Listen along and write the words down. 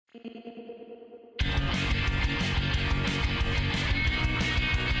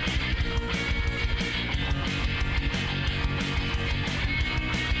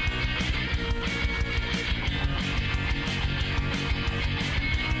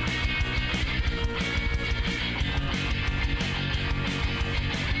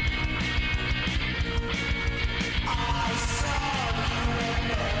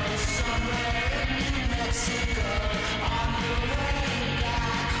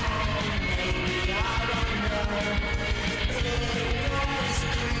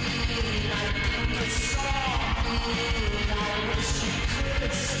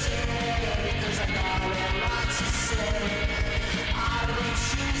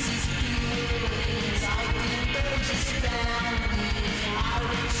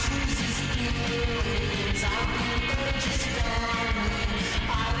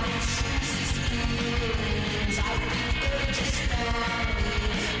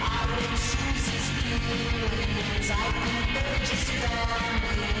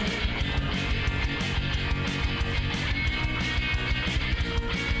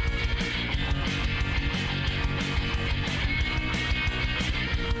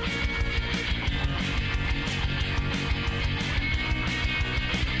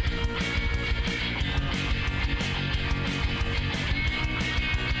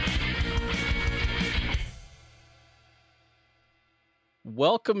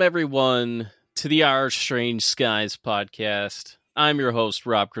Welcome, everyone, to the Our Strange Skies podcast. I'm your host,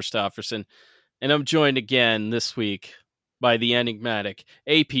 Rob Christofferson, and I'm joined again this week by the enigmatic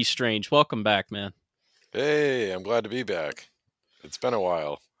AP Strange. Welcome back, man. Hey, I'm glad to be back. It's been a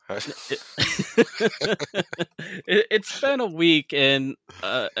while. It's been a week, and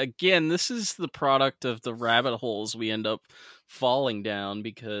again, this is the product of the rabbit holes we end up falling down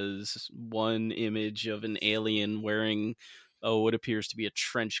because one image of an alien wearing what appears to be a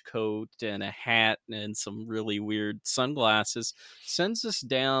trench coat and a hat and some really weird sunglasses sends us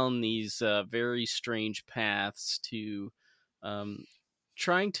down these very strange paths to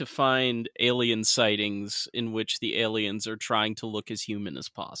trying to find alien sightings in which the aliens are trying to look as human as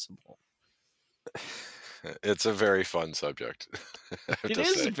possible. It's a very fun subject. It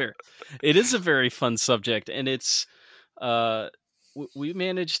is a very fun subject, and it's we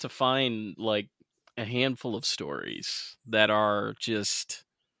managed to find like a handful of stories that are just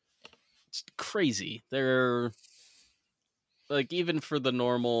crazy. They're like, even for the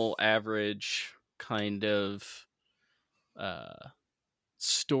normal average kind of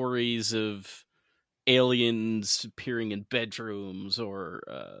stories of aliens appearing in bedrooms or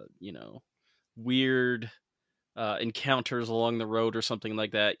weird encounters along the road or something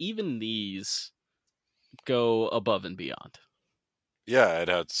like that, even these go above and beyond. Yeah, I'd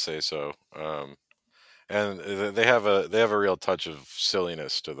have to say so. And they have a real touch of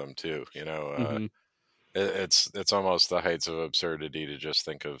silliness to them too. It's almost the heights of absurdity to just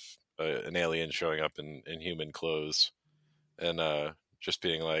think of an alien showing up in human clothes and just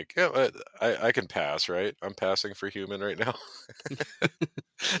being like, yeah, I can pass, right? I'm passing for human right now.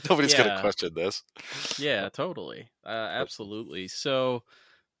 Nobody's gonna question this. Yeah, totally. Absolutely. So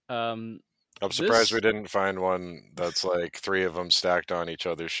I'm surprised we didn't find one that's like three of them stacked on each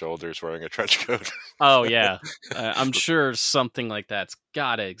other's shoulders wearing a trench coat. Oh, yeah. I'm sure something like that's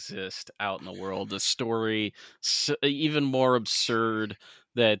gotta exist out in the world. A story even more absurd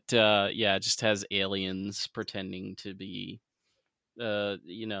that just has aliens pretending to be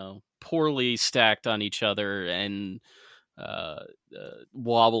poorly stacked on each other and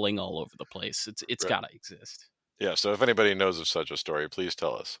wobbling all over the place. It's Right. gotta exist. Yeah, so if anybody knows of such a story, please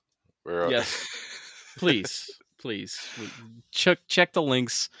tell us. Yes, please check the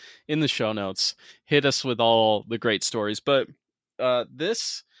links in the show notes. Hit us with all the great stories. But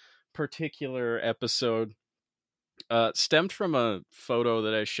this particular episode stemmed from a photo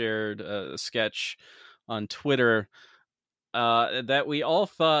that I shared, a sketch on Twitter that we all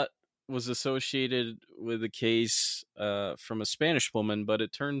thought was associated with a case from a Spanish woman, but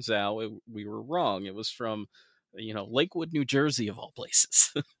it turns out we were wrong. It was from, Lakewood, New Jersey, of all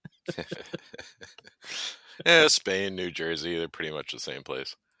places. Yeah, Spain, New Jersey, they're pretty much the same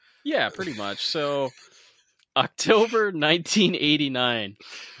place. Yeah, pretty much. So, October 1989.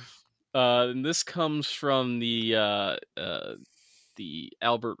 And this comes from the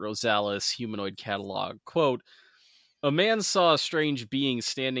Albert Rosales humanoid catalog. Quote, "A man saw a strange being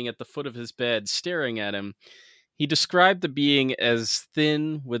standing at the foot of his bed, staring at him. He described the being as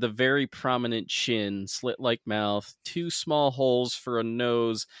thin, with a very prominent chin, slit-like mouth, two small holes for a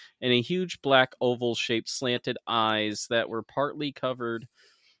nose, and a huge black oval-shaped slanted eyes that were partly covered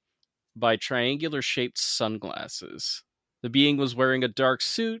by triangular-shaped sunglasses. The being was wearing a dark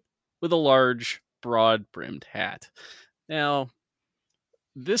suit with a large, broad-brimmed hat." Now,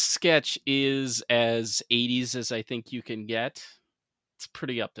 this sketch is as 80s as I think you can get. It's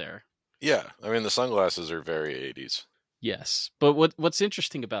pretty up there. Yeah, I mean, the sunglasses are very 80s. Yes, but what's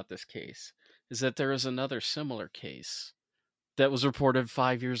interesting about this case is that there is another similar case that was reported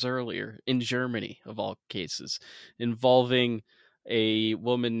 5 years earlier in Germany, of all cases, involving a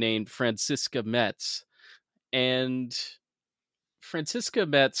woman named Franziska Metz. And Franziska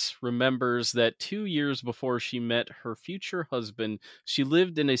Metz remembers that 2 years before she met her future husband, she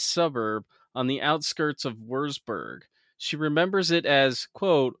lived in a suburb on the outskirts of Würzburg. She remembers it as,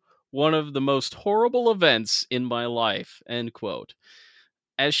 quote, "one of the most horrible events in my life," end quote.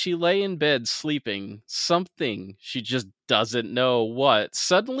 As she lay in bed sleeping, something, she just doesn't know what,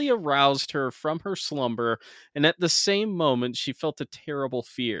 suddenly aroused her from her slumber, and at the same moment she felt a terrible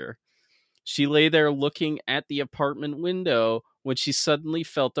fear. She lay there looking at the apartment window when she suddenly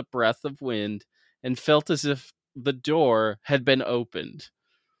felt a breath of wind and felt as if the door had been opened.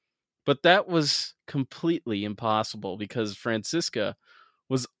 But that was completely impossible because Franziska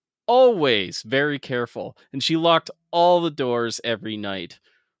was always very careful and she locked all the doors every night.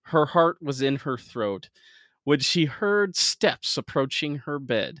 Her heart was in her throat when she heard steps approaching her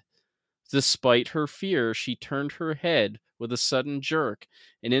bed. Despite her fear, she turned her head with a sudden jerk,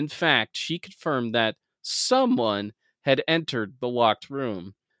 and in fact, she confirmed that someone had entered the locked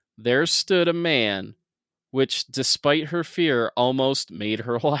room. There stood a man, which, despite her fear, almost made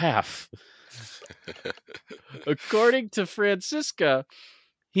her laugh. According to Francisca,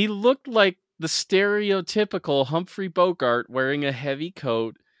 he looked like the stereotypical Humphrey Bogart wearing a heavy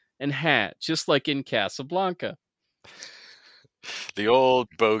coat and hat, just like in Casablanca. The old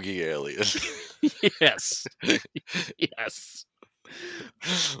bogey alien. Yes. Yes.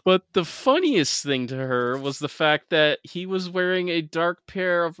 But the funniest thing to her was the fact that he was wearing a dark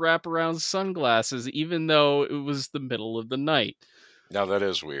pair of wraparound sunglasses, even though it was the middle of the night. Now that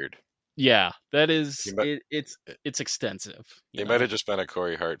is weird. Yeah, that He is might, it's extensive. he might have just been a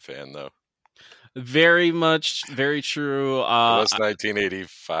Corey Hart fan, though. Very much, very true. It was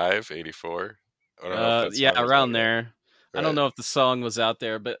 1985, 84. I don't know if that Yeah, song was out around yet. there. I don't Right. know if the song was out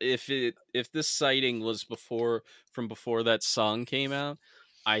there, but if this sighting was before that song came out,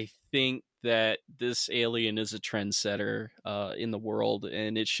 I think that this alien is a trendsetter in the world,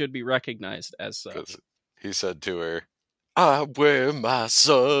 and it should be recognized as such. Because he said to her, I wear my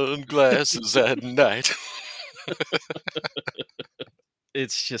sunglasses at night.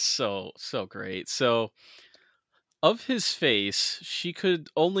 It's just so great. So, of his face, she could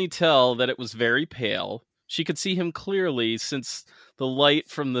only tell that it was very pale. She could see him clearly since the light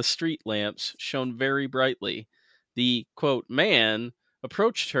from the street lamps shone very brightly. The quote man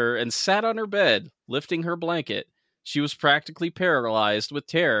approached her and sat on her bed, lifting her blanket. She was practically paralyzed with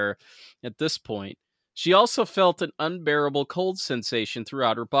terror at this point. She also felt an unbearable cold sensation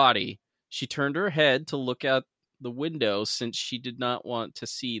throughout her body. She turned her head to look out the window since she did not want to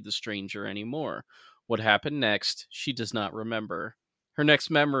see the stranger anymore. What happened next, she does not remember. Her next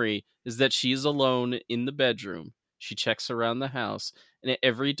memory is that she is alone in the bedroom. She checks around the house, and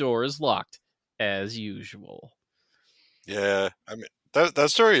every door is locked, as usual. Yeah, I mean,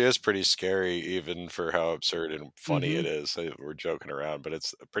 that story is pretty scary, even for how absurd and funny Mm-hmm. it is. We're joking around, but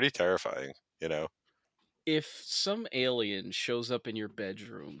it's pretty terrifying, you know? If some alien shows up in your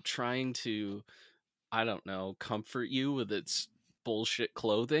bedroom trying to, I don't know, comfort you with its bullshit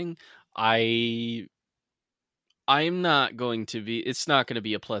clothing, I'm not going to be, it's not going to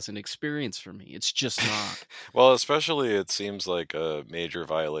be a pleasant experience for me. It's just not. Well, especially it seems like a major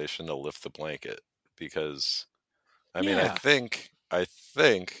violation to lift the blanket because, I mean, Yeah.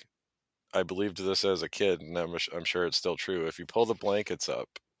 I believed this as a kid, and I'm sure it's still true. If you pull the blankets up,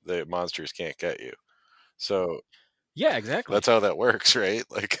 the monsters can't get you. So Yeah, exactly. that's how that works, right?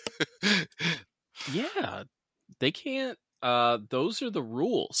 Like, Yeah, they can't those are the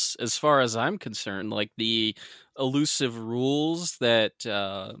rules as far as I'm concerned, like the elusive rules that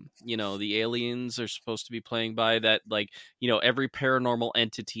the aliens are supposed to be playing by, that every paranormal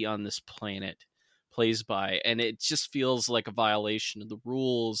entity on this planet plays by, and it just feels like a violation of the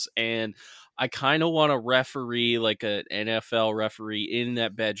rules. And I kind of want to referee, like an NFL referee in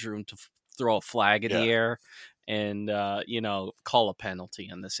that bedroom, to throw a flag in yeah, the air and call a penalty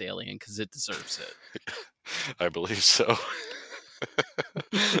on this alien because it deserves it. I believe so.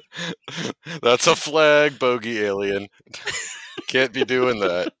 That's a flag, bogey alien. Can't be doing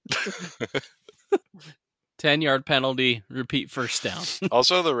that. 10-yard penalty, repeat first down.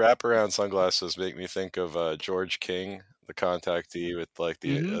 Also, the wraparound sunglasses make me think of George King, the contactee with like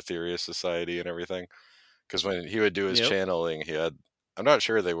the Mm-hmm. Etheria Society and everything. Because when he would do his Yep. channeling, he had, I'm not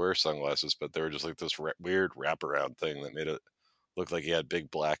sure they were sunglasses, but they were just like this weird wraparound thing that made it look like he had big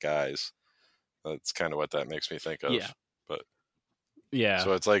black eyes. That's kind of what that makes me think of. Yeah. But Yeah.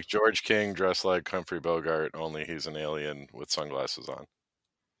 so it's like George King dressed like Humphrey Bogart, only he's an alien with sunglasses on.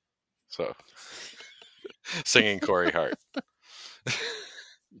 So singing Corey Hart.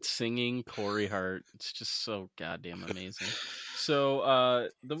 Singing Corey Hart. It's just so goddamn amazing. So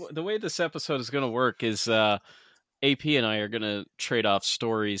the way this episode is gonna work is AP and I are gonna trade off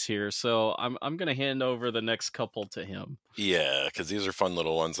stories here. So I'm gonna hand over the next couple to him. Yeah, because these are fun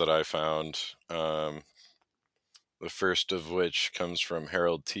little ones that I found. The first of which comes from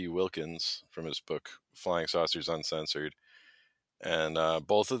Harold T. Wilkins from his book Flying Saucers Uncensored. And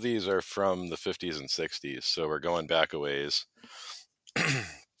both of these are from the 50s and 60s, so we're going back a ways.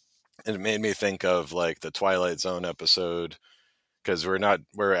 And it made me think of like the Twilight Zone episode, because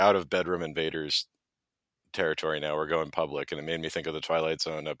we're out of Bedroom Invaders territory now. We're going public, and it made me think of the Twilight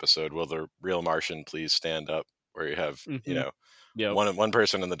Zone episode, Will the Real Martian Please Stand Up? Where you have, Mm-hmm. Yep. one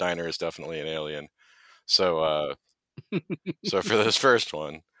person in the diner is definitely an alien. So so for this first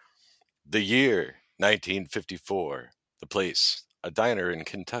one, the year 1954, the place, a diner in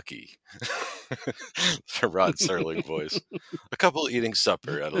Kentucky. Rod Serling voice. A couple eating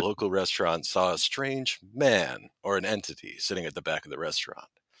supper at a local restaurant saw a strange man or an entity sitting at the back of the restaurant.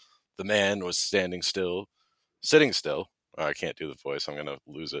 The man was standing still, sitting still. Oh, I can't do the voice. I'm going to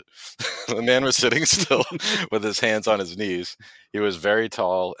lose it. The man was sitting still with his hands on his knees. He was very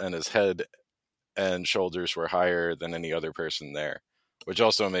tall, and his head and shoulders were higher than any other person there, which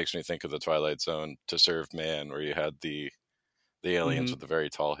also makes me think of the Twilight Zone To Serve Man, where you had the aliens Hmm. with the very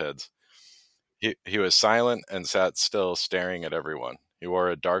tall heads. He was silent and sat still, staring at everyone. He wore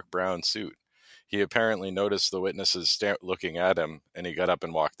a dark brown suit. He apparently noticed the witnesses looking at him, and he got up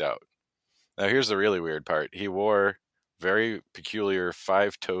and walked out. Now, here's the really weird part. He wore very peculiar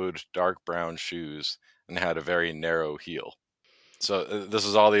five-toed dark brown shoes and had a very narrow heel. So this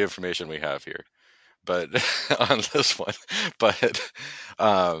is all the information we have here, but on this one, but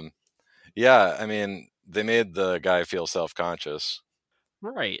um, yeah, I mean, they made the guy feel self-conscious.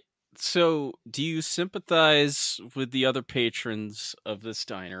 Right. So, do you sympathize with the other patrons of this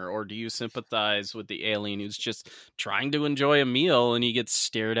diner, or do you sympathize with the alien who's just trying to enjoy a meal and he gets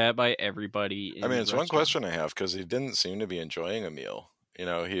stared at by everybody I in mean, the it's one restaurant? question I have because he didn't seem to be enjoying a meal.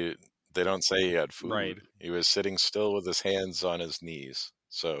 They don't say he had Right. food. He was sitting still with his hands on his knees.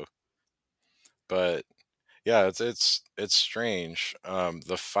 So, but yeah, it's strange.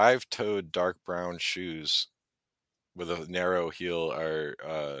 The five-toed dark brown shoes with a narrow heel are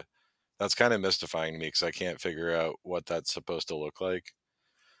that's kind of mystifying to me because I can't figure out what that's supposed to look like.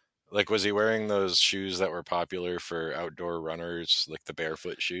 Like, was he wearing those shoes that were popular for outdoor runners, like the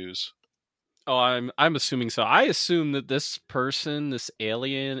barefoot shoes? Oh, I'm assuming so. I assume that this person, this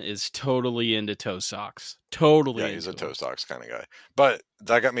alien, is totally into toe socks. Yeah, Totally he's a into toe them. socks kind of guy. But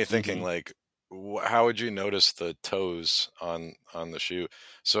that got me thinking, Hmm. like, how would you notice the toes on the shoe?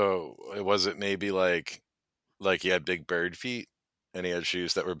 So was it maybe like he had big bird feet and he had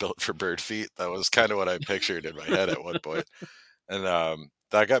shoes that were built for bird feet? That was kind of what I pictured in my head at one point. And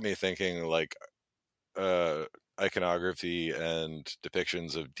that got me thinking, like, uh, iconography and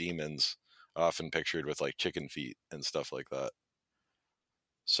depictions of demons often pictured with like chicken feet and stuff like that.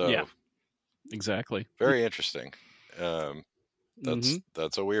 Yeah, So exactly. very interesting. Um, Hmm.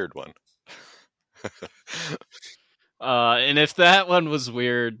 that's a weird one. And if that one was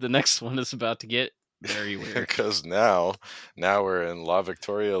weird, the next one is about to get very weird. Because now we're in La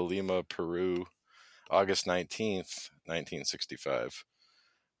Victoria, Lima, Peru, August 19th, 1965.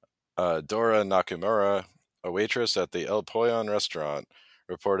 Dora Nakamura, a waitress at the El Poyon restaurant,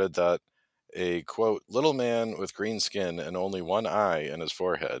 reported that a quote little man with green skin and only one eye in his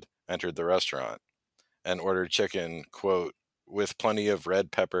forehead entered the restaurant and ordered chicken quote with plenty of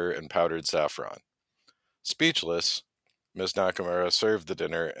red pepper and powdered saffron. Speechless, Miss Nakamura served the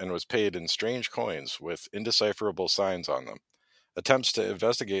dinner and was paid in strange coins with indecipherable signs on them. Attempts to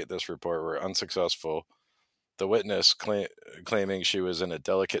investigate this report were unsuccessful. The witness, claiming she was in a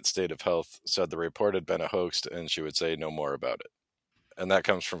delicate state of health, said the report had been a hoax and she would say no more about it. And that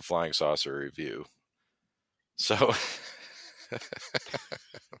comes from Flying Saucer Review. So,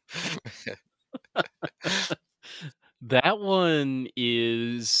 That one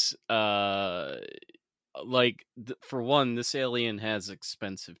is like for one, this alien has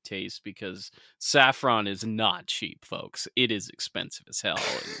expensive taste because saffron is not cheap, folks. It is expensive as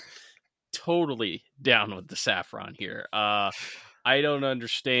hell, and totally down with the saffron here. I don't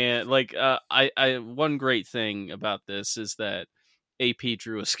understand. Like, I one great thing about this is that AP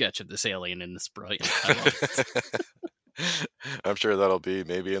drew a sketch of this alien, and it's brilliant. I love it. I'm sure that'll be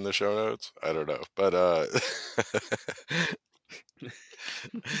maybe in the show notes. I don't know, but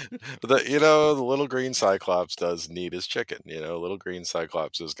but the little green cyclops does need his chicken. Little green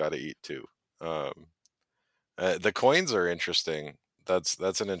cyclops has got to eat too. Um, the coins are interesting.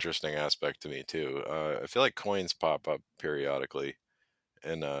 That's an interesting aspect to me too. I feel like coins pop up periodically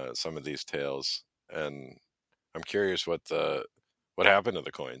in some of these tales, and I'm curious what happened to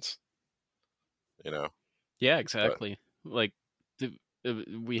the coins. You know, Yeah, but exactly. Like,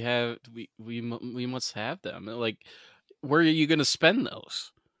 we must have them. Like, where are you going to spend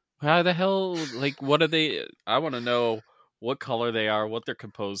those? How the hell? Like, what are they? I want to know what color they are, what they're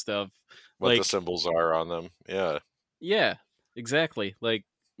composed of. what the Like, symbols are on them, yeah. yeah, exactly. Like,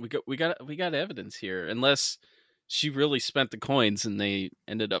 we got evidence here. Unless she really spent the coins and they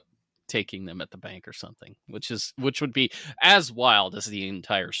ended up taking them at the bank or something, which would be as wild as the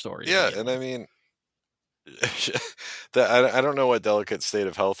entire story to Yeah, begin and I with. mean, I don't know what delicate state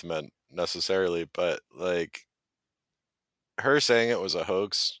of health meant necessarily, but like her saying it was a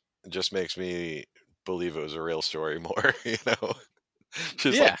hoax just makes me believe it was a real story more.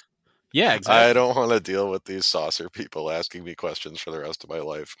 She's like, Yeah, yeah, I exactly. don't want to deal with these saucer people asking me questions for the rest of my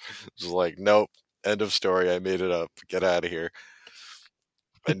life. Just like, nope, end of story. I made it up. Get out of here.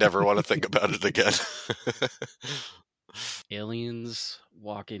 I never want to think about it again. Aliens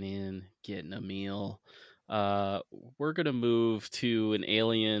walking in, getting a meal. Uh, we're gonna move to an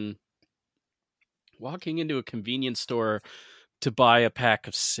alien walking into a convenience store to buy a pack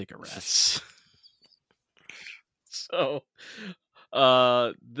of cigarettes. So,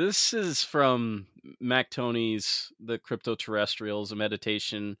 this is from Mac Tony's The Crypto Terrestrials, a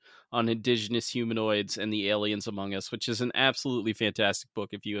meditation on indigenous humanoids and the aliens among us, which is an absolutely fantastic book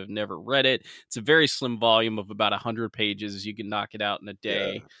if you have never read it. It's a very slim volume of about 100 pages. You can knock it out in a Yeah,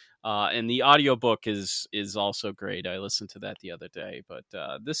 day. And the audiobook is also great. I listened to that the other day. But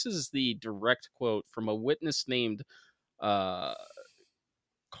this is the direct quote from a witness named uh,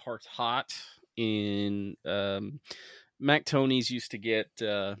 Cartot in Mac Tony's used to get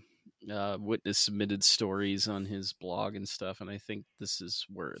witness submitted stories on his blog and stuff, and I think this is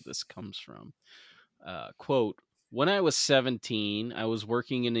where this comes from. Quote: When I was 17, I was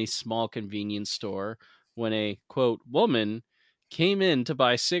working in a small convenience store when a quote woman came in to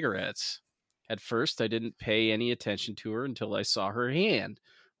buy cigarettes. At first, I didn't pay any attention to her until I saw her hand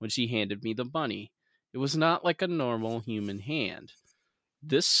when she handed me the money. It was not like a normal human hand.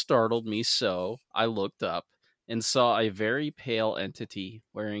 This startled me so I looked up and saw a very pale entity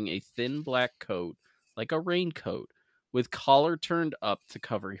wearing a thin black coat, like a raincoat, with collar turned up to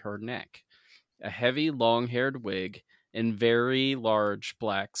cover her neck, a heavy long haired wig, and very large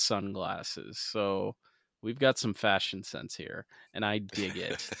black sunglasses. So we've got some fashion sense here, and I dig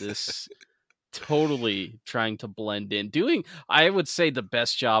it. This totally trying to blend in, doing, I would say, the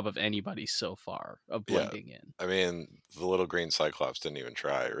best job of anybody so far of yeah. blending in. I mean, the little green Cyclops didn't even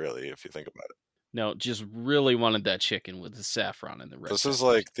try, really, if you think about it. No, just really wanted that chicken with the saffron and the red This is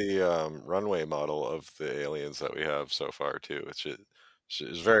peppers. like the runway model of the aliens that we have so far, too.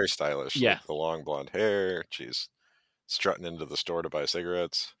 She's very stylish, Yeah. like the long blonde hair. She's strutting into the store to buy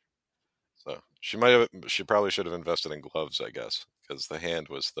cigarettes. So she probably should have invested in gloves, I guess, because the hand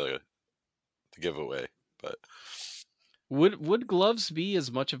was the giveaway. But Would gloves be as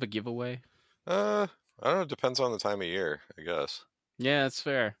much of a giveaway? I don't know. It depends on the time of year, I guess. Yeah, it's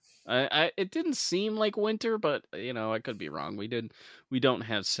fair. I it didn't seem like winter, but I could be wrong. We don't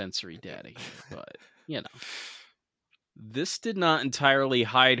have sensory data here, but this did not entirely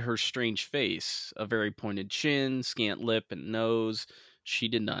hide her strange face, a very pointed chin, scant lip and nose. She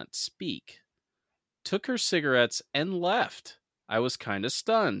did not speak. Took her cigarettes and left. I was kind of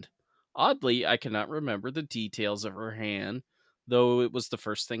stunned. Oddly, I cannot remember the details of her hand, though it was the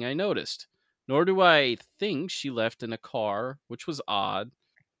first thing I noticed. Nor do I think she left in a car, which was odd,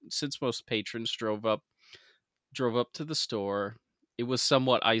 since most patrons drove up to the store. It was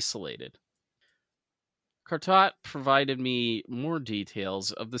somewhat isolated. Cartot provided me more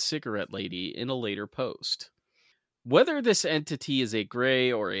details of the cigarette lady in a later post. Whether this entity is a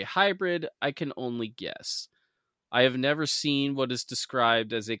gray or a hybrid, I can only guess. I have never seen what is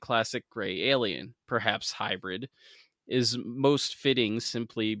described as a classic gray alien. Perhaps hybrid is most fitting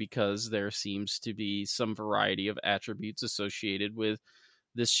simply because there seems to be some variety of attributes associated with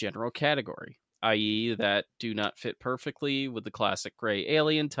this general category, i.e., that do not fit perfectly with the classic gray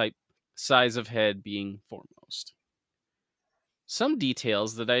alien type, size of head being foremost. Some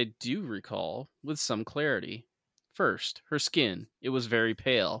details that I do recall with some clarity. First, her skin. It was very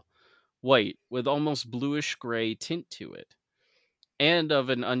pale, white, with almost bluish gray tint to it, and of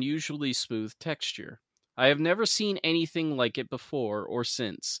an unusually smooth texture. I have never seen anything like it before or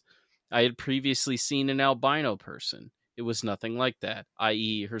since. I had previously seen an albino person. It was nothing like that,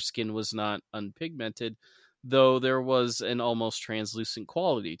 i.e., her skin was not unpigmented, though there was an almost translucent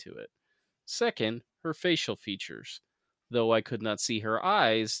quality to it. Second, her facial features. Though I could not see her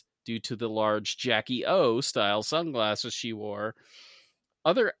eyes due to the large Jackie O style sunglasses she wore,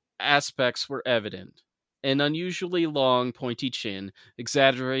 other aspects were evident. An unusually long, pointy chin,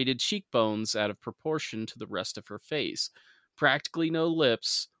 exaggerated cheekbones out of proportion to the rest of her face, practically no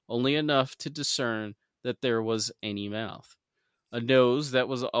lips, only enough to discern that there was any mouth. A nose that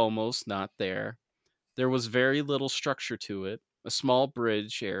was almost not there. There was very little structure to it, a small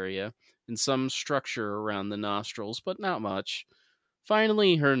bridge area, and some structure around the nostrils, but not much.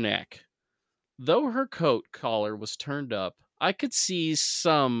 Finally, her neck. Though her coat collar was turned up, I could see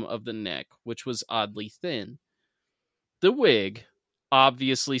some of the neck, which was oddly thin. The wig,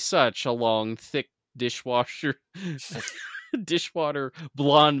 obviously such a long, thick dishwasher dishwater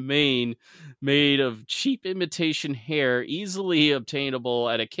blonde mane made of cheap imitation hair easily obtainable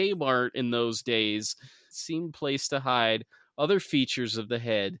at a Kmart in those days, seemed placed to hide other features of the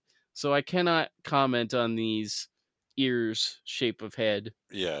head, so I cannot comment on these ears, shape of head.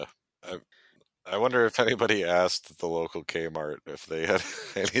 Yeah. I, I wonder if anybody asked the local Kmart if they had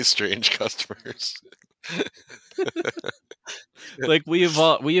any strange customers. Like we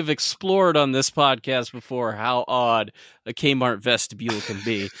have explored on this podcast before how odd a Kmart vestibule can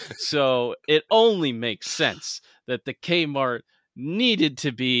be. So it only makes sense that the Kmart needed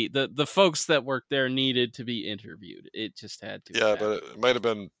to be the folks that work there needed to be interviewed. It just had to have Yeah, but happened. it might have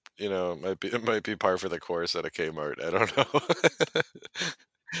been, it might be par for the course at a Kmart. I don't know.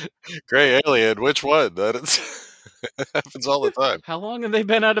 Gray alien, which one? That is happens all the time. How long have they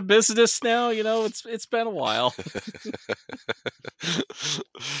been out of business now? It's been a while.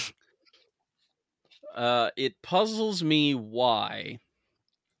 It puzzles me why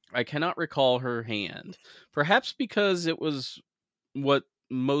I cannot recall her hand. Perhaps because it was what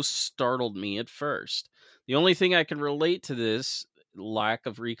most startled me at first. The only thing I can relate to this lack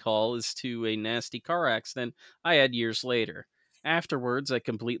of recall is to a nasty car accident I had years later. Afterwards, I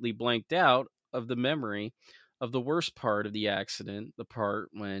completely blanked out of the memory of the worst part of the accident, the part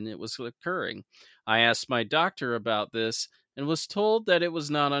when it was occurring. I asked my doctor about this and was told that it was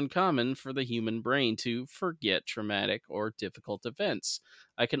not uncommon for the human brain to forget traumatic or difficult events.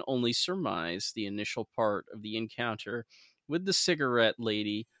 I can only surmise the initial part of the encounter with the cigarette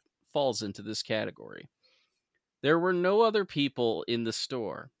lady falls into this category. There were no other people in the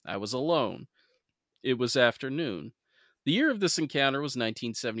store. I was alone. It was afternoon. The year of this encounter was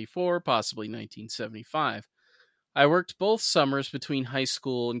 1974, possibly 1975. I worked both summers between high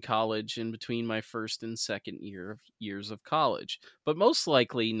school and college and between my first and second years of college, but most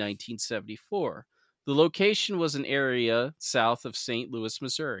likely 1974. The location was an area south of St. Louis,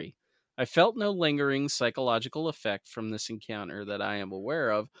 Missouri. I felt no lingering psychological effect from this encounter that I am aware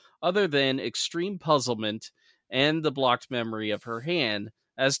of, other than extreme puzzlement and the blocked memory of her hand.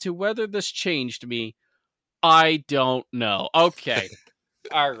 As to whether this changed me, I don't know. Okay.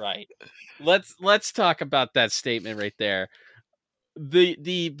 All right. Let's talk about that statement right there.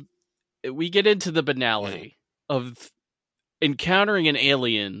 The We get into the Mhm. banality of encountering an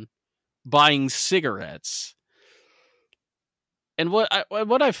alien buying cigarettes. And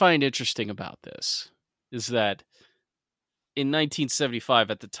what I find interesting about this is that in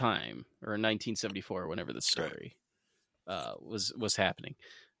 1975 at the time, or in 1974, whenever the Right. story was happening,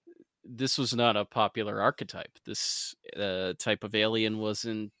 this was not a popular archetype. This type of alien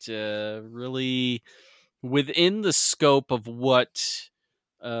wasn't really within the scope of what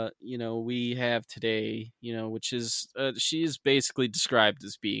we have today, which is she is basically described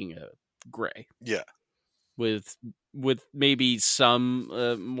as being a gray Yeah. with maybe some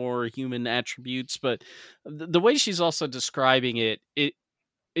more human attributes, but the way she's also describing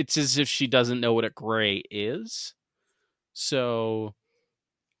it's as if she doesn't know what a gray is. So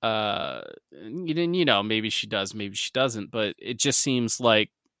maybe she does, maybe she doesn't, but it just seems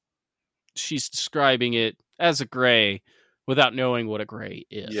like she's describing it as a gray without knowing what a gray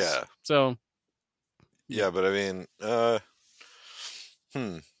is. Yeah. So, Yeah, yeah. but I mean,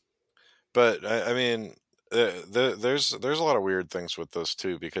 hmm. But I mean, there's a lot of weird things with this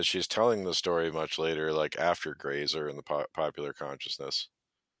too because she's telling the story much later, like after Greys are in the popular consciousness.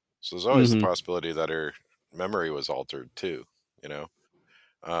 So there's always the Mhm. possibility that her memory was altered too. You know,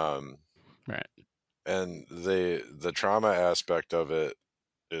 um, Right. and the trauma aspect of it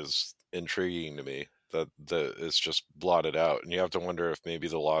is intriguing to me. That it's just blotted out, and you have to wonder if maybe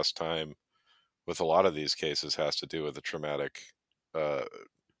the lost time with a lot of these cases has to do with a traumatic uh,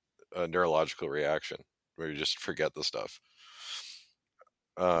 a neurological reaction where you just forget the stuff.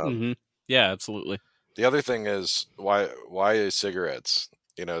 Um, Mhm. Yeah, absolutely. the other thing is why is cigarettes?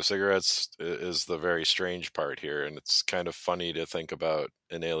 Cigarettes is the very strange part here, and it's kind of funny to think about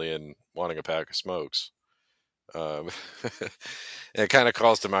an alien wanting a pack of smokes. Um, it kind of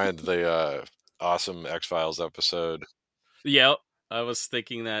calls to mind the awesome X Files episode. Yep. I was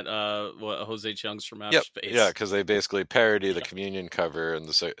thinking that what Jose Chung's from outer Yep, yeah, space. because they basically parody the Yeah. communion cover, and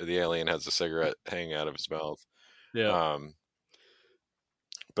the alien has a cigarette hanging out of his mouth. Yeah. Um,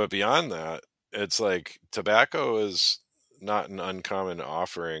 But beyond that, it's like tobacco is not an uncommon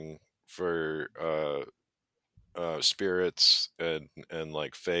offering for spirits and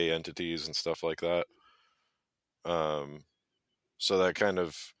like fey entities and stuff like that. Um, so that kind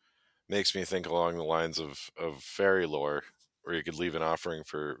of makes me think along the lines of fairy lore, where you could leave an offering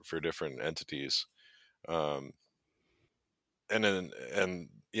for different entities. Um, and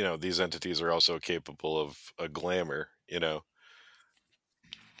these entities are also capable of a glamour.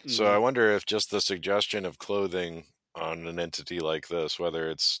 So I Mhm. wonder if just the suggestion of clothing on an entity like this, whether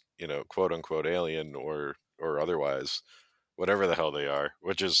it's, quote unquote alien or otherwise, whatever the hell they are,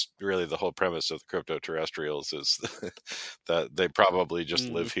 which is really the whole premise of the crypto terrestrials is that they probably just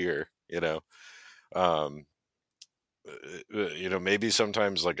Mhm. live here. Um maybe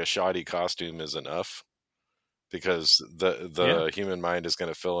sometimes like a shoddy costume is enough. because the Yeah. the human mind is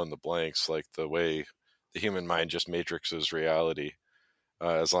going to fill in the blanks like the way the human mind just matrixes reality.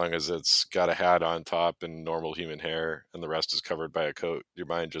 As long as it's got a hat on top and normal human hair, and the rest is covered by a coat, your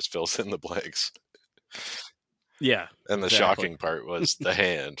mind just fills in the blanks. Yeah, And the exactly. shocking part was the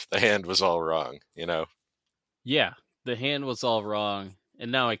hand. The hand was all wrong, you know? Yeah, the hand was all wrong,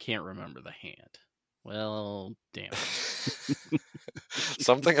 and now I can't remember the hand. Well, damn it.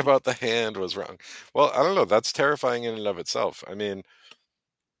 Something about the hand was wrong. Well, I don't know. That's terrifying in and of itself. I mean,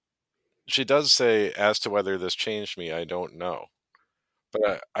 she does say, as to whether this changed me, I don't know.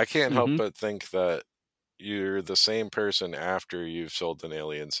 But I can't help Mhm. but think that you're the same person after you've sold an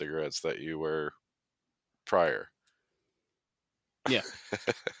alien cigarettes that you were prior. Yeah.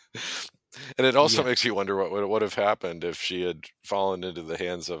 And it also Yeah. makes you wonder what would have happened if she had fallen into the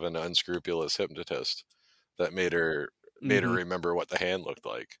hands of an unscrupulous hypnotist that made her Mhm. remember what the hand looked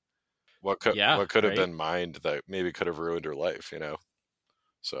like. Yeah, What could have right? been mined that maybe could have ruined her life, you know?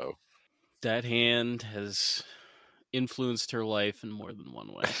 So That hand has influenced her life in more than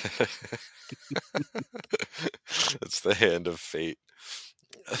one way. it's the hand of fate.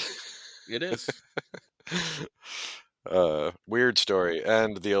 It is. Weird story,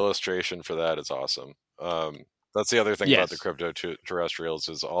 and the illustration for that is awesome. That's the other thing about the Yes. crypto terrestrials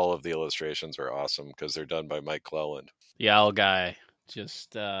is all of the illustrations are awesome because they're done by Mike Cleland. The owl guy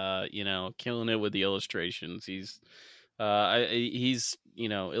just killing it with the illustrations. He's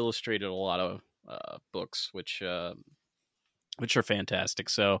illustrated a lot of books which are fantastic.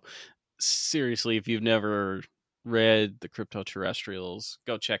 So seriously, if you've never read the crypto terrestrials,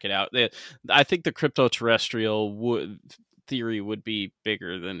 go check it out. I think the crypto terrestrial theory would be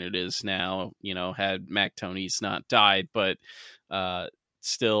bigger than it is now, had Mac Tonys not died, but uh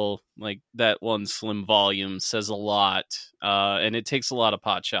still, like, that one slim volume says a lot, and it takes a lot of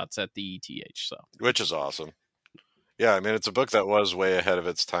pot shots at the ETH. So Which is awesome. Yeah, I mean, it's a book that was way ahead of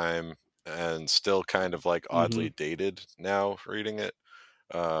its time and still kind of like hmm oddly dated now reading it.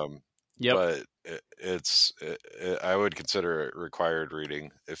 Um, yep. but I would consider it required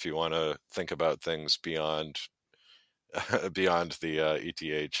reading if you want to think about things beyond beyond the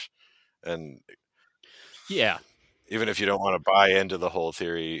ETH. And Yeah. even if you don't want to buy into the whole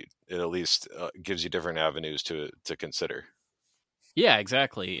theory, it at least gives you different avenues to consider. Yeah,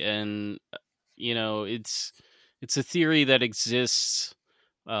 exactly. And it's a theory that exists,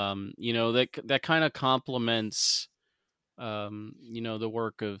 that kind of complements the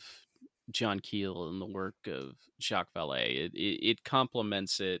work of John Keel and the work of Jacques Vallée. It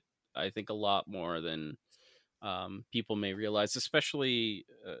complements it, I think, a lot more than people may realize, especially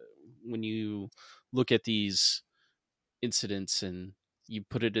when you look at these incidents and you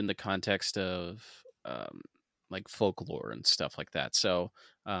put it in the context of like folklore and stuff like that. So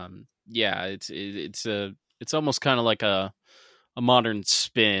yeah, it's almost kind of like a modern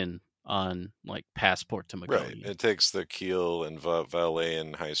spin on like Passport to Right. Magonia. It takes the Keel and valet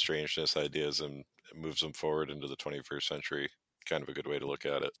and high strangeness ideas and moves them forward into the 21st century. Kind of a good way to look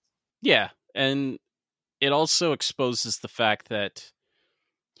at it. Yeah, and it also exposes the fact that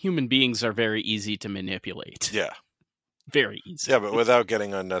human beings are very easy to manipulate. Yeah. Very easy. Yeah, but without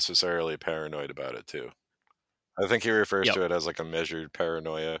getting unnecessarily paranoid about it too. I think he refers Yep. to it as like a measured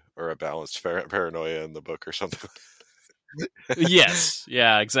paranoia or a balanced paranoia in the book or something. Yes.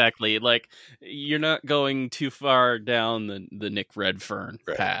 Yeah, exactly. Like, you're not going too far down the Nick Redfern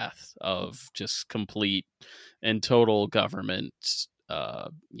Right. path of just complete and total government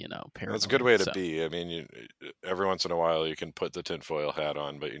That's a good paranoia. way to So, be. I mean, every once in a while you can put the tinfoil hat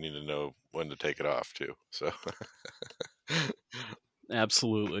on, but you need to know when to take it off too. So,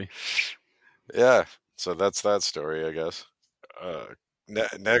 absolutely. yeah. So that's that story, I guess. Uh,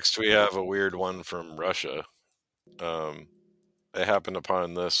 Next, we have a weird one from Russia. Um, I happened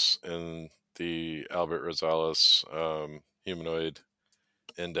upon this in the Albert Rosales humanoid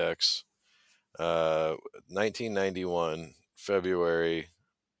index. 1991, February,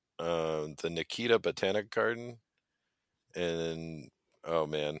 the Nikita Botanic Garden in, oh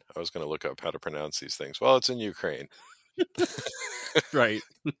man, I was going to look up how to pronounce these things. Well, it's in Ukraine. Right.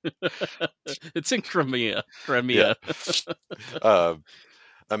 It's in Crimea. Yeah. Crimea. Uh,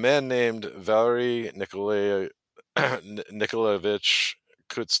 a man named Valery Nikolaevich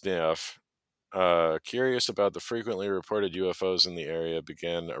Kuznetsov, curious about the frequently reported UFOs in the area,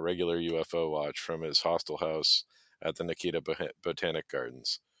 began a regular UFO watch from his hostel house at the Nikita Botanic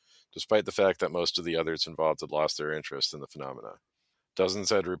Gardens, despite the fact that most of the others involved had lost their interest in the phenomena. Dozens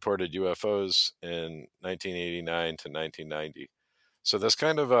had reported UFOs in 1989 to 1990. So this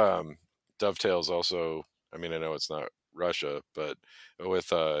kind of dovetails also. I mean, I know it's not Russia, but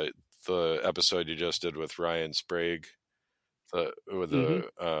with the episode you just did with Ryan Sprague, with Mm-hmm.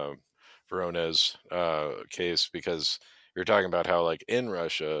 the Voronezh case, because you're talking about how, like, in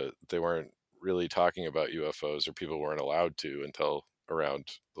Russia they weren't really talking about UFOs, or people weren't allowed to until around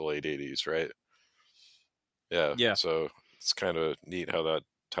the late 80s, right? Yeah, Yeah. so it's kind of neat how that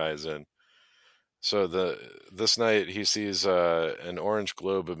ties in. So this night he sees an orange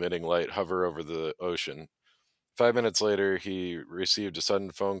globe emitting light hover over the ocean. 5 minutes later, he received a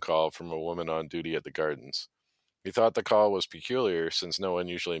sudden phone call from a woman on duty at the gardens. He thought the call was peculiar since no one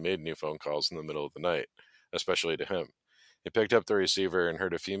usually made any phone calls in the middle of the night, especially to him. He picked up the receiver and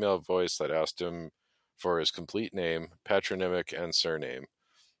heard a female voice that asked him for his complete name, patronymic, and surname.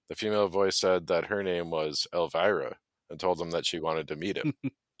 The female voice said that her name was Elvira and told him that she wanted to meet him.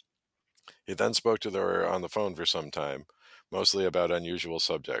 He then spoke to her on the phone for some time, mostly about unusual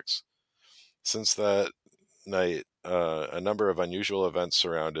subjects. Since that night, a number of unusual events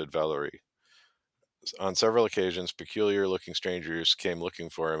surrounded Valerie. On several occasions, peculiar looking strangers came looking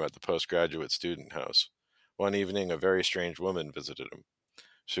for him at the postgraduate student house. One evening, a very strange woman visited him.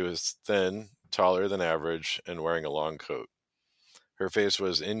 She was thin, taller than average, and wearing a long coat. Her face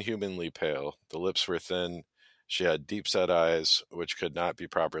was inhumanly pale, the lips were thin, she had deep set eyes, which could not be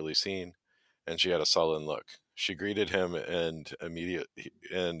properly seen, and she had a sullen look. She greeted him, and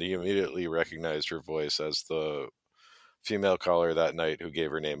he immediately recognized her voice as the female caller that night who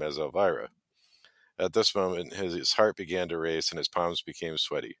gave her name as Elvira. At this moment, his heart began to race and his palms became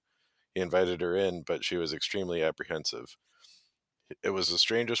sweaty. He invited her in, but she was extremely apprehensive. It was the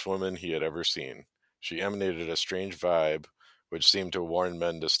strangest woman he had ever seen. She emanated a strange vibe, which seemed to warn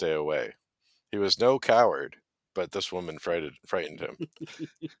men to stay away. He was no coward, but this woman frightened him.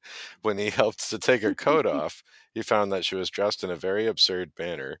 When he helped to take her coat off, he found that she was dressed in a very absurd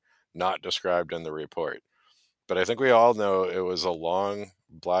manner, not described in the report. But I think we all know it was a long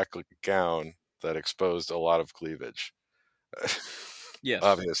black gown that exposed a lot of cleavage. Yes.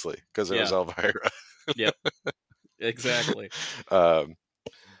 Obviously, because it was Yeah. Elvira. Yep. Exactly. um,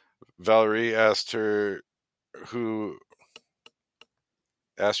 Valerie who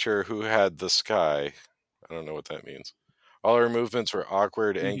asked her who had the sky. I don't know what that means. All her movements were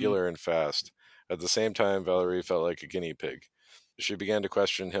awkward, Mm-hmm. angular, and fast. At the same time, Valerie felt like a guinea pig. She began to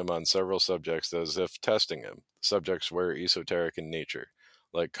question him on several subjects as if testing him. The subjects were esoteric in nature,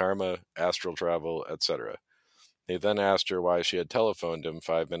 like karma, astral travel, etc. He then asked her why she had telephoned him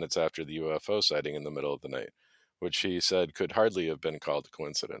 5 minutes after the UFO sighting in the middle of the night, which he said could hardly have been called a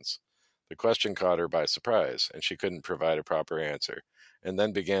coincidence. The question caught her by surprise, and she couldn't provide a proper answer, and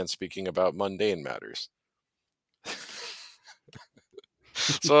then began speaking about mundane matters.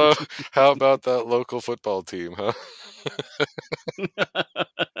 So, how about that local football team, huh?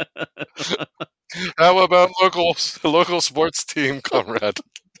 How about local sports team, comrade?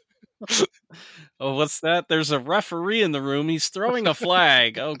 Oh, what's that? There's a referee in the room. He's throwing a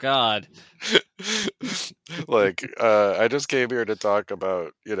flag. Oh God. Like, I just came here to talk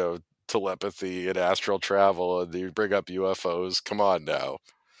about, telepathy and astral travel, and you bring up UFOs. Come on now.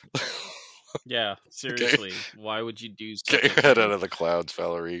 Yeah, Okay, seriously. Why would you do get such your a head out thing? of the clouds,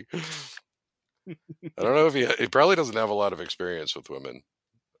 Valerie. I don't know if he probably doesn't have a lot of experience with women.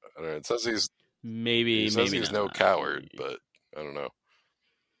 I don't know, he Maybe, says maybe he's no not. coward, but I don't know.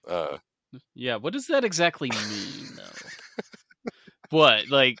 Uh, Yeah, what does that exactly mean though? What?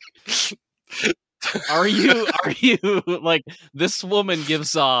 Like are you like this woman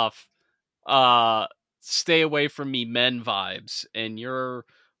gives off uh stay away from me men vibes and your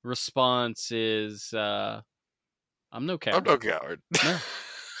response is I'm no I'm no coward. coward. No.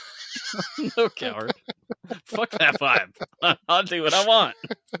 No coward. Fuck that vibe. I'll do what I want.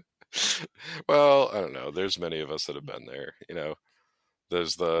 Well, I don't know. There's many of us that have been there.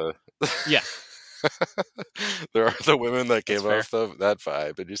 There's the Yeah, there are the women that that's gave fair. off that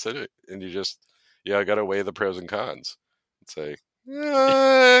vibe, and you said it, and you just got to weigh the pros and cons. And say,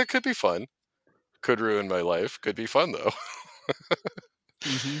 it could be fun. Could ruin my life. Could be fun though.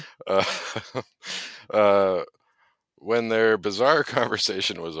 Mhm. uh, uh, when their bizarre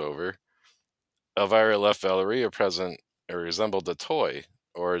conversation was over, Elvira left Valerie a present that resembled a toy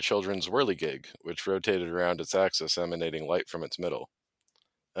or a children's whirligig, which rotated around its axis, emanating light from its middle.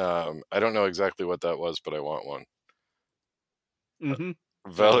 I don't know exactly what that was, but I want one. Mhm.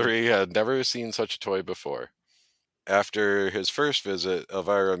 Totally. Valerie had never seen such a toy before. After his first visit,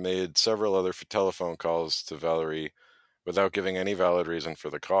 Elvira made several other telephone calls to Valerie without giving any valid reason for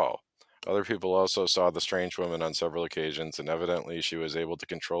the call. Other people also saw the strange woman on several occasions, and evidently she was able to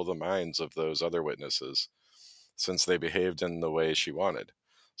control the minds of those other witnesses, since they behaved in the way she wanted.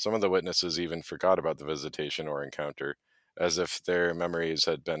 Some of the witnesses even forgot about the visitation or encounter, as if their memories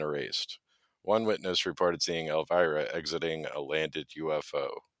had been erased. One witness reported seeing Elvira exiting a landed UFO.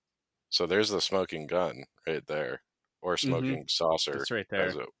 So there's the smoking gun right there, or Mm-hmm. smoking saucer, That's right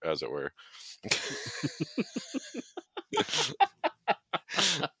as there. it were.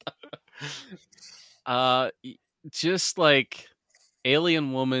 Just like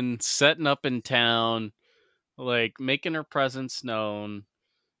alien woman setting up in town, like making her presence known,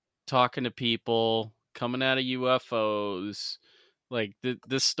 talking to people, coming out of UFOs. Like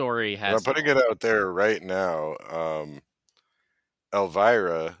this story And I'm has it putting it all. out there right now.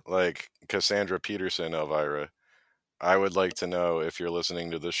 Elvira, like Cassandra Peterson, Elvira. I would like to know if you're listening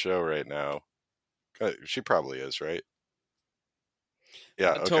to this show right now. She probably is, right?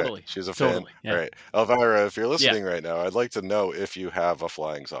 Yeah, okay. Totally, She's a fan. totally, All yeah, right. Elvira, if you're yeah, listening right now, I'd like to know if you have a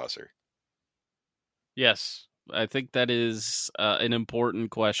flying saucer. yes. I think that is an important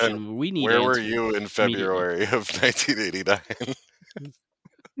And question. We need where were answered you in immediately. February of 1989?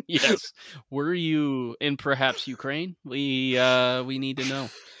 Yes, were you in perhaps Ukraine? We need to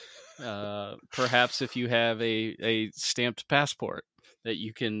know. Perhaps if you have a stamped passport that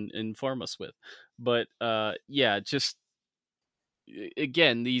you can inform us with. But yeah, just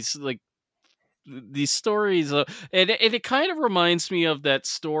again these stories, and it kind of reminds me of that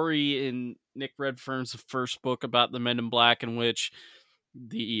story in Nick Redfern's first book about the Men in Black, in which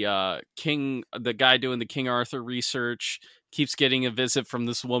the guy doing the King Arthur research keeps getting a visit from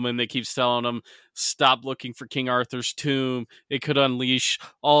this woman that keeps telling him, stop looking for King Arthur's tomb, it could unleash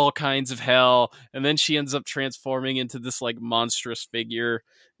all kinds of hell. And then she ends up transforming into this like monstrous figure,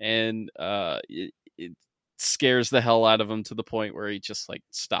 and it scares the hell out of him to the point where he just like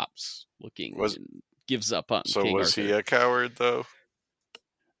stops looking Was and gives up on so King was he Arthur. a coward though?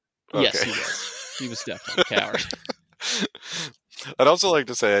 Yes, Okay. he was definitely a coward. I'd also like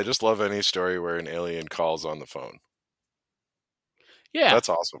to say I just love any story where an alien calls on the phone. Yeah. That's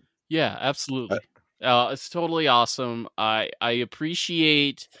awesome. Yeah, absolutely. It's totally awesome. I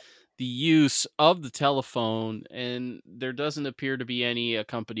appreciate the use of the telephone, and there doesn't appear to be any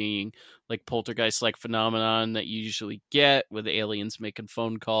accompanying like poltergeist-like phenomenon that you usually get with aliens making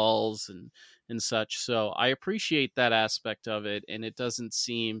phone calls and such. So I appreciate that aspect of it, and it doesn't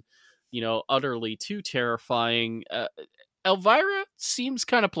seem, utterly too terrifying. Elvira seems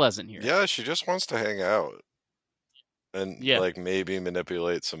kind of pleasant here. Yeah, she just wants to hang out and Yeah. like maybe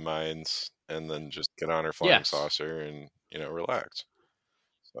manipulate some minds and then just get on her flying Yes. saucer and, relax.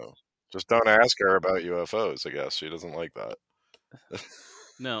 So just don't ask her about UFOs, I guess. She doesn't like that.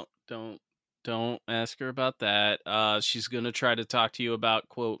 No, don't ask her about that. She's going to try to talk to you about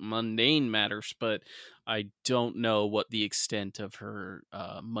quote mundane matters, but I don't know what the extent of her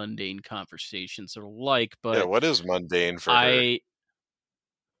mundane conversations are like. Yeah, But what is mundane for her? I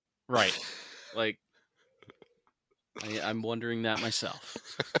right, like I'm wondering that myself.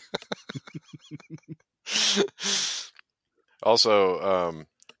 Also,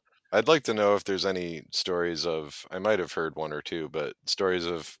 I'd like to know if there's any stories of, I might have heard one or two, but stories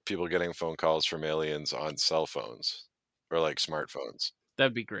of people getting phone calls from aliens on cell phones or like smartphones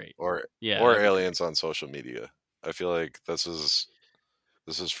That'd be great. or Yeah, or that'd be great. aliens on social media. I feel like this is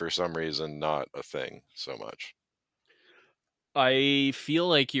for some reason not a thing so much. I feel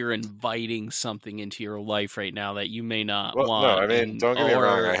like you're inviting something into your life right now that you may not Well, no, I want, mean, and don't get me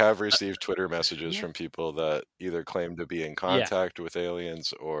wrong. I or have received Twitter messages yeah, from people that either claim to be in yeah. contact with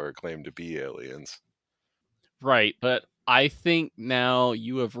aliens or claim to be aliens. Right, but I think now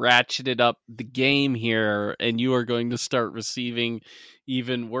you have ratcheted up the game here, and you are going to start receiving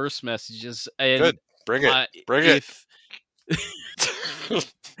even worse messages. And Good. Bring it. uh, Bring it. if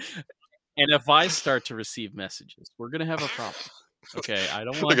and if I start to receive messages, we're gonna have a problem. Okay, I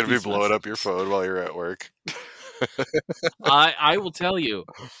don't They're want going to be these blowing up your messages. phone while you're at work. I will tell you,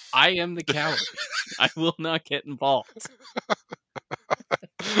 I am the coward. I will not get involved.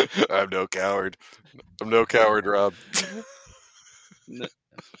 I'm no coward. I'm no coward, Rob.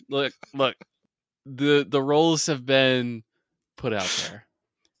 Look. The roles have been put out there.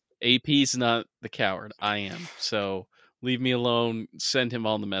 AP's not the coward. I am. So leave me alone. Send him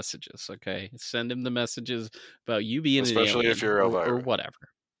all the messages, okay? Send him the messages about you being an Especially if alien you're or Elvira. whatever.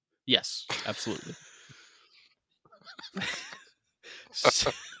 Yes, absolutely.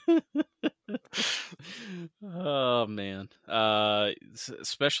 Oh man.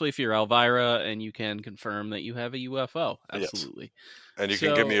 Especially if you're Elvira and you can confirm that you have a UFO. Yes. Absolutely. And you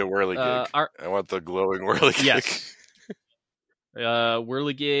can give me So a whirly gig. our I want the glowing whirly gig. yes.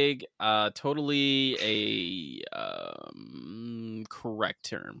 Whirligig, totally a correct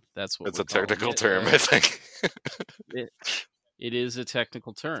term. That's what It's we're a calling technical it. term, I think. It, it is a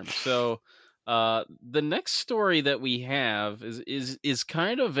technical term. So The next story that we have is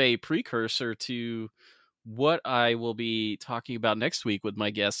kind of a precursor to what I will be talking about next week with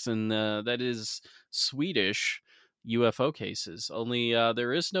my guests, and that is Swedish UFO cases. Only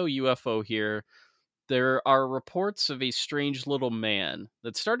there is no UFO here. There are reports of a strange little man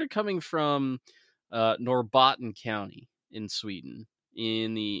that started coming from Norrbotten County in Sweden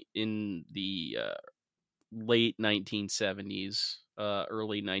in the late 1970s,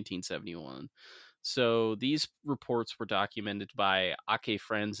 early 1971. So these reports were documented by Ake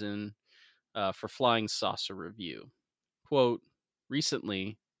Franzen for Flying Saucer Review. Quote,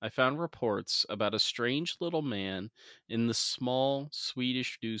 recently, I found reports about a strange little man in the small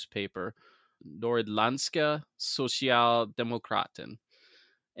Swedish newspaper Nordlandska Socialdemokraten.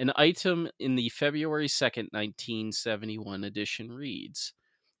 An item in the February 2nd, 1971 edition reads,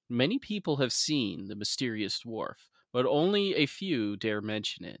 many people have seen the mysterious dwarf, but only a few dare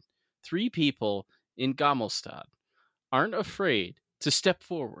mention it. 3 people in Gammelstad aren't afraid to step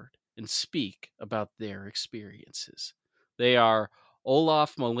forward and speak about their experiences. They are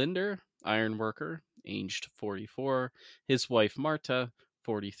Olaf Molinder, ironworker, aged 44, his wife Marta,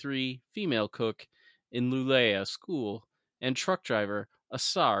 43, female cook in Luleå school, and truck driver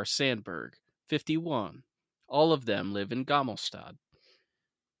Asar Sandberg, 51. All of them live in Gammelstad.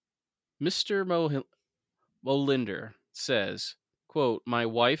 Mr. Molinder says, quote, my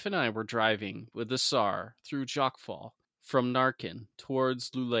wife and I were driving with Asar through Jokkfall from Narken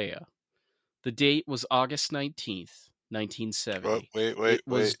towards Luleå. The date was August 19th, Oh, 1970. wait, It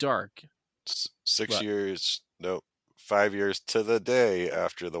was dark. 6 What? years, no, 5 years to the day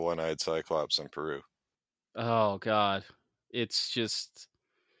after the one-eyed Cyclops in Peru. Oh, God. It's just,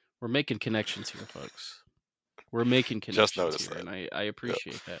 we're making connections here, folks. We're making Just connections noticed here, that. and I Yeah.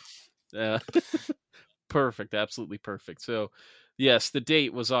 appreciate that. Perfect, absolutely perfect. So, yes, the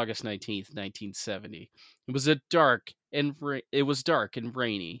date was August 19th, 1970. It was a dark and it was dark and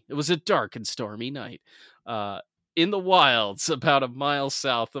rainy. It was a dark and stormy night, uh, in the wilds about a mile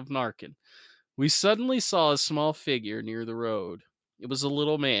south of Narken. We suddenly saw a small figure near the road. It was a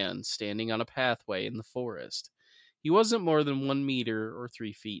little man standing on a pathway in the forest. He wasn't more than 1 meter or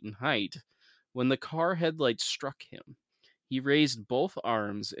 3 feet in height. When the car headlights struck him, he raised both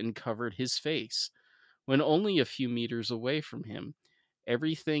arms and covered his face. When only a few meters away from him,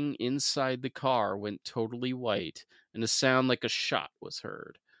 everything inside the car went totally white, and a sound like a shot was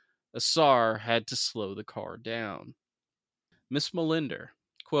heard. Asar had to slow the car down. Miss Molinder,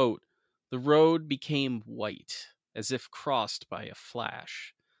 quote, the road became white, as if crossed by a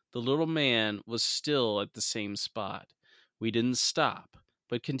flash. The little man was still at the same spot. We didn't stop,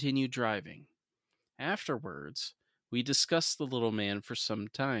 but continued driving. Afterwards, we discussed the little man for some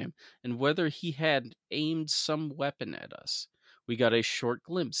time and whether he had aimed some weapon at us. We got a short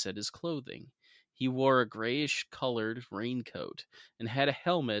glimpse at his clothing. He wore a grayish colored raincoat and had a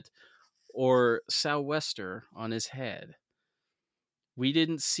helmet or sou'wester on his head. We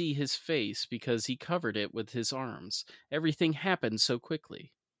didn't see his face because he covered it with his arms. Everything happened so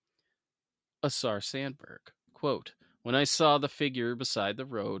quickly. Asar Sandberg, quote, when I saw the figure beside the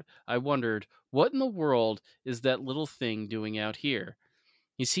road, I wondered, what in the world is that little thing doing out here?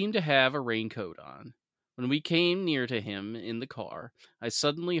 He seemed to have a raincoat on. When we came near to him in the car, I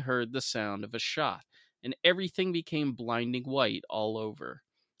suddenly heard the sound of a shot, and everything became blinding white all over.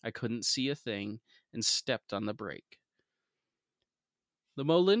 I couldn't see a thing and stepped on the brake. The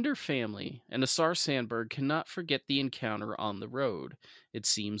Molinder family and Asar Sandberg cannot forget the encounter on the road. It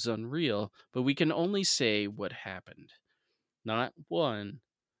seems unreal, but we can only say what happened. Not one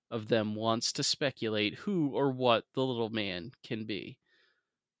of them wants to speculate who or what the little man can be.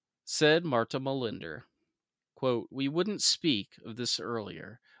 Said Marta Molinder, quote, we wouldn't speak of this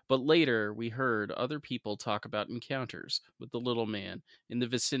earlier, but later we heard other people talk about encounters with the little man in the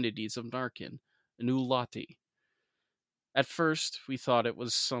vicinities of Narken and Ulati. At first, we thought it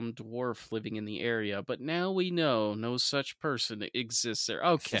was some dwarf living in the area, but now we know no such person exists there.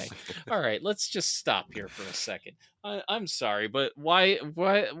 Okay, all right, let's just stop here for a second. I'm sorry, but why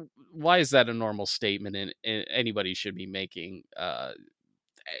is that a normal statement and anybody should be making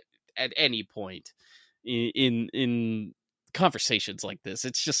at any point in conversations like this?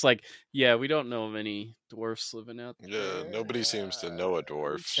 It's just like, yeah, we don't know of any dwarfs living out Yeah, nobody there. seems to know a We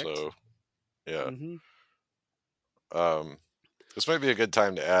dwarf, checked. so yeah. Mm-hmm. Um, this might be a good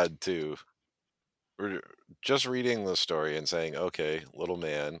time to add too. We're just reading the story and saying, okay, little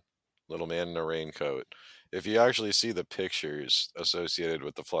man in a raincoat. If you actually see the pictures associated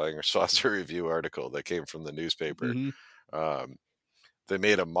with the Flying Saucer Review article that came from the newspaper, Mm-hmm. um, they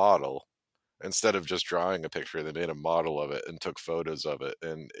made a model, Instead of just drawing a picture, they made a model of it and took photos of it,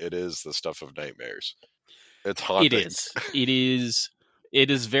 and it is the stuff of nightmares. It's It haunting. is. It is. It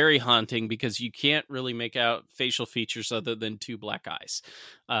is very haunting because you can't really make out facial features other than two black eyes.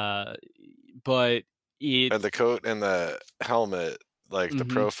 Uh, but it. And the coat and the helmet, like the Mhm,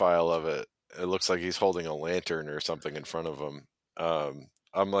 profile of it, it looks like he's holding a lantern or something in front of him.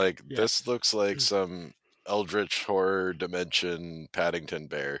 I'm like, this yes. looks like some eldritch horror dimension Paddington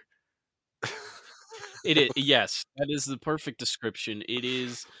bear. Yes, that is the perfect description. It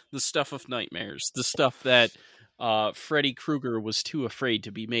is the stuff of nightmares, the stuff that Freddy Krueger was too afraid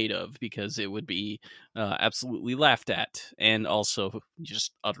to be made of because it would be absolutely laughed at and also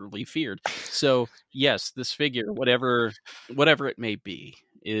just utterly feared. So yes, this figure, whatever it may be,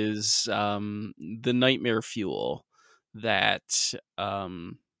 is the nightmare fuel that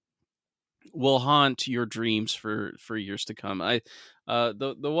will haunt your dreams for years to come.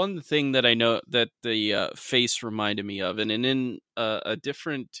 The one thing that I know that the face reminded me of, and in a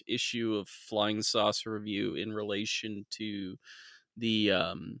different issue of Flying Saucer Review in relation to the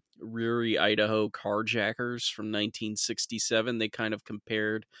Ruri, Idaho carjackers from 1967, they kind of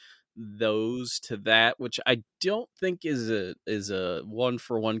compared those to that, which I don't think is a one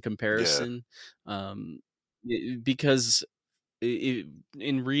for one Yeah. comparison, um, because I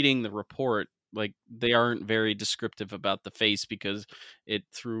in reading the report, like, they aren't very descriptive about the face because it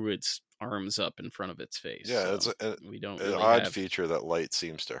threw its arms up in front of its face, Yeah, it's so we don't an really odd have. feature that light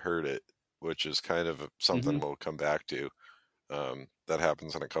seems to hurt it, which is kind of something Mhm. we'll come back to. That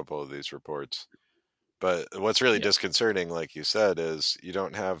happens in a couple of these reports. But what's really Yeah, disconcerting, like you said, is you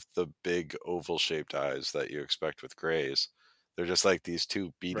don't have the big oval shaped eyes that you expect with grays. They're just like these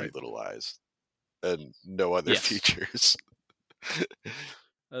two beady right. little eyes and no other Yes. features.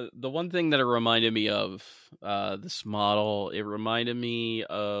 The one thing that it reminded me of, this model, it reminded me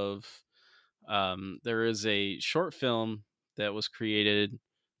of, there is a short film that was created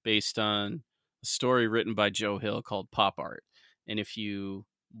based on a story written by Joe Hill called Pop Art. And if you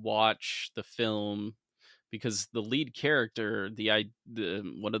watch the film, because the lead character, the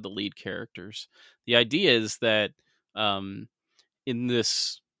one of the lead characters, the idea is that um, in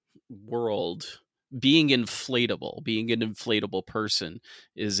this world, being an inflatable person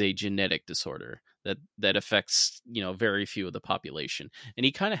is a genetic disorder that affects very few of the population. And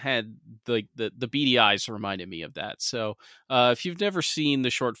he kind of had like the beady eyes reminded me of that. So if you've never seen the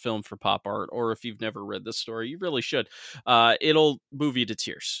short film for Pop Art, or if you've never read the story, you really should. It'll move you to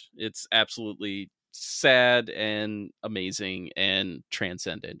tears. It's absolutely sad and amazing and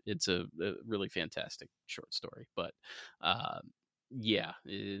transcendent. It's a really fantastic short story. But uh, yeah,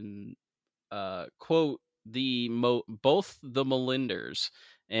 quote, both the Melinders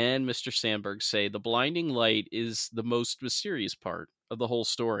and Mr. Sandberg say the blinding light is the most mysterious part of the whole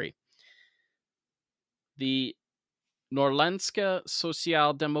story. The Norrländska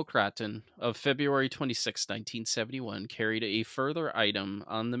Socialdemokraten of February 26, 1971, carried a further item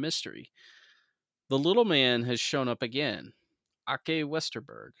on the mystery. The little man has shown up again. Ake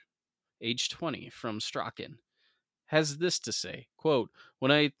Westerberg, age 20, from Straken, has this to say, quote,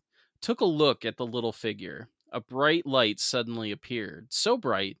 when I took a look at the little figure, a bright light suddenly appeared, so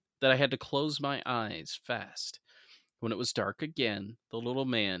bright that I had to close my eyes fast. When it was dark again, the little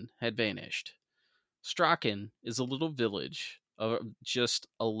man had vanished. Straken is a little village of just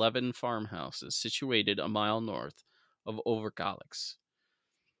 11 farmhouses situated a mile north of Overgalex.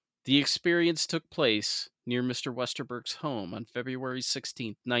 The experience took place near Mr. Westerberg's home on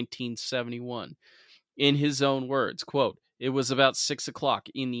February 16th, 1971. In his own words, quote, it was about 6 o'clock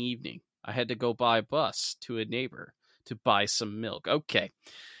in the evening. I had to go by bus to a neighbor to buy some milk. Okay.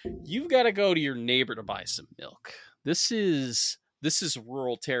 You've got to go to your neighbor to buy some milk. This is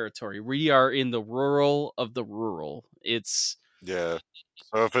rural territory. We are in the rural of the rural. It's Yeah.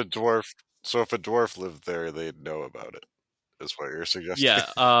 So if a dwarf so if a dwarf lived there, they'd know about it, is what you're suggesting.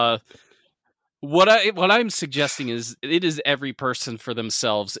 yeah, what I'm suggesting is it is every person for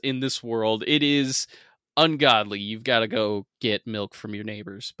themselves in this world. It is ungodly. You've got to go get milk from your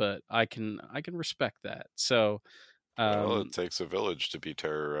neighbors, but I can respect that. So, Well, it um takes a village to be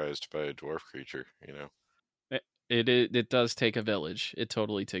terrorized by a dwarf creature, you know. it does take a village. It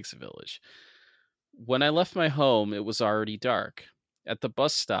totally takes a village. When I left my home, it was already dark. At the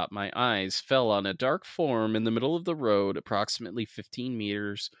bus stop, my eyes fell on a dark form in the middle of the road, approximately 15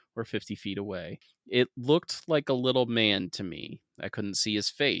 meters or 50 feet away. It looked like a little man to me. I couldn't see his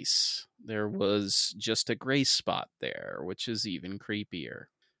face. There was just a gray spot there, which is even creepier.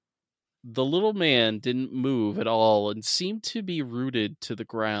 The little man didn't move at all and seemed to be rooted to the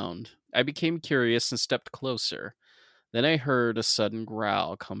ground. I became curious and stepped closer. Then I heard a sudden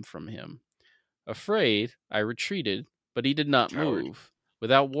growl come from him. Afraid, I retreated, but he did not Coward. move.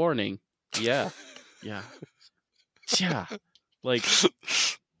 Without warning, yeah, yeah, yeah. Like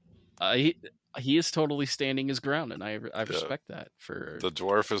he he is totally standing his ground, and I Yeah. respect that for The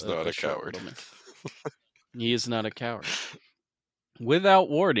dwarf is not a a short coward. little man. He is not a coward. Without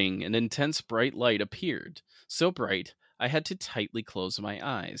warning, an intense bright light appeared. So bright, I had to tightly close my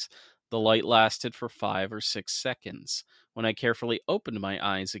eyes. The light lasted for 5 or 6 seconds. When I carefully opened my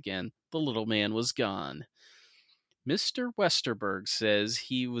eyes again, the little man was gone. Mr. Westerberg says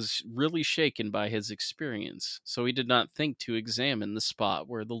he was really shaken by his experience, so he did not think to examine the spot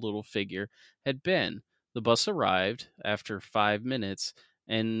where the little figure had been. The bus arrived after 5 minutes,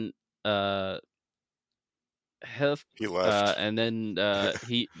 and uh, hef- He left. and then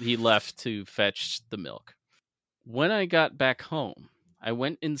he left to fetch the milk. When I got back home, I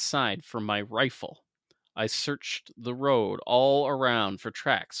went inside for my rifle. I searched the road all around for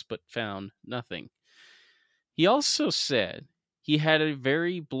tracks, but found nothing. He also said he had a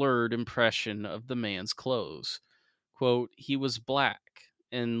very blurred impression of the man's clothes. Quote, he was black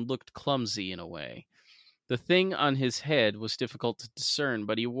and looked clumsy in a way. The thing on his head was difficult to discern,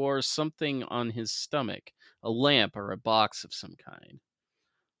 but he wore something on his stomach, a lamp or a box of some kind.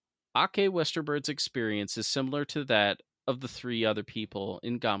 Ake Westerbird's experience is similar to that of the three other people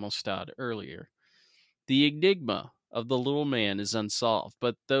in Gammelstad earlier. The enigma of the little man is unsolved,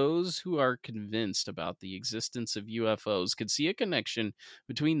 but those who are convinced about the existence of UFOs can see a connection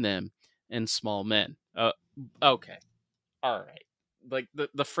between them and small men. Okay, all right. Like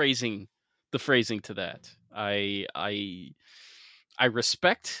the phrasing to that, I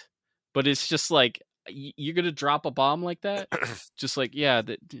respect, but it's just like you're gonna drop a bomb like that, just like yeah,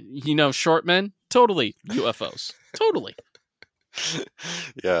 that short men, totally UFOs, totally.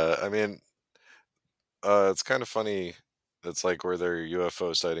 Yeah, I mean, it's kind of funny. It's like, were there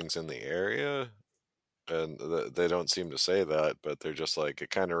UFO sightings in the area? And they don't seem to say that, but they're just like,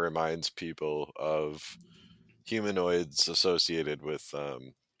 it kind of reminds people of humanoids associated with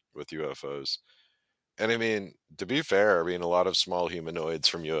UFOs. And I mean, to be fair, I mean, a lot of small humanoids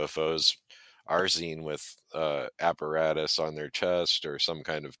from UFOs are seen with apparatus on their chest or some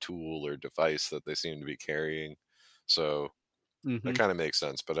kind of tool or device that they seem to be carrying. So that Hmm. kind of makes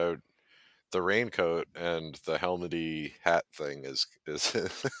sense. But the raincoat and the helmety hat thing is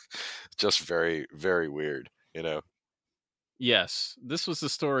just very very weird. You know. Yes, this was the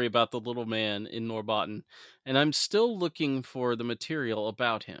story about the little man in Norrbotten, and I'm still looking for the material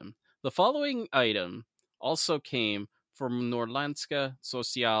about him. The following item also came from Norrländska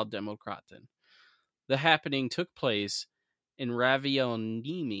Socialdemokraten. The happening took place in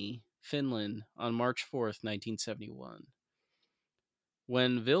Ravaionnimi, Finland, on March 4th, 1971.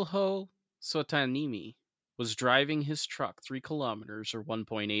 When Vilho Sotanimi was driving his truck 3 kilometers or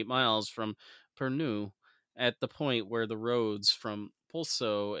 1.8 miles from Pärnu at the point where the roads from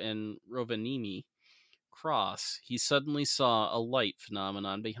Pulso and Rovaniemi cross, he suddenly saw a light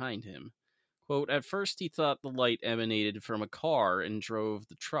phenomenon behind him. Quote, at first he thought the light emanated from a car and drove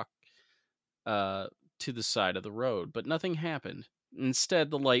the truck uh, to the side of the road, but nothing happened. Instead,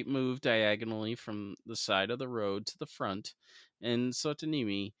 the light moved diagonally from the side of the road to the front, and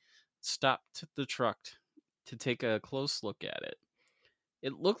Sotanimi stopped the truck to take a close look at it.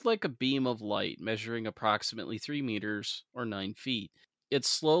 It looked like a beam of light measuring approximately 3 meters or 9 feet. It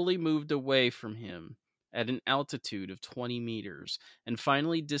slowly moved away from him at an altitude of 20 meters and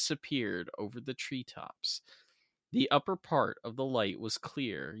finally disappeared over the treetops. The upper part of the light was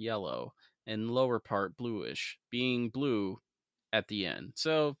clear yellow and lower part bluish, being blue at the end.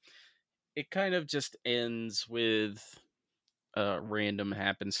 So it kind of just ends with a random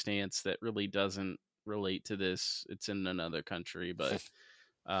happenstance that really doesn't relate to this. It's in another country, but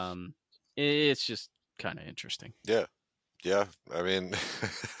um, it's just kind of interesting. Yeah, yeah. I mean,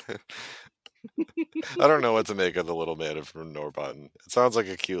 I don't know what to make of the little man from Norrbotten. It sounds like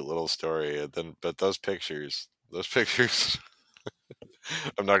a cute little story, and then but those pictures,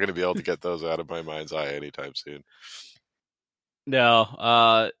 I'm not going to be able to get those out of my mind's eye anytime soon.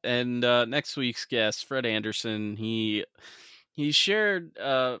 No, and next week's guest, Fred Anderson, he shared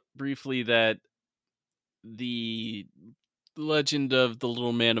briefly that the legend of the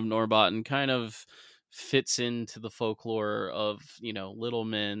little man of Norrbotten kind of fits into the folklore of little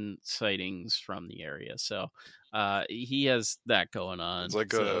men sightings from the area. So he has that going It's on.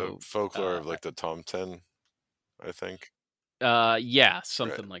 like a So folklore of like the Tom 10, I think. yeah,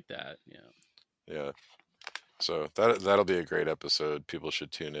 Right. something like that. Yeah, Yeah. So that'll be a great episode. People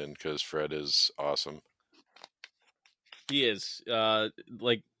should tune in because Fred is awesome. he is.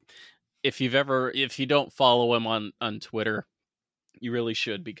 Like if you don't follow him on Twitter, you really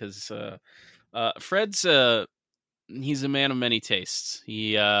should because Fred's he's a man of many tastes.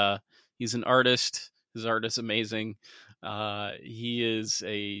 He's an artist. His art is amazing. He is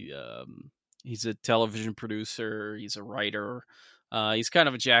a he's a television producer. He's a writer. He's kind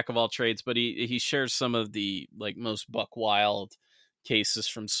of a jack of all trades, but he shares some of the like most buck wild cases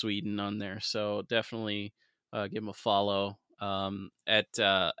from Sweden on there. So definitely give him a follow at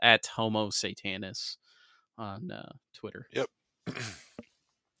Homo Satanis on Twitter. Yep.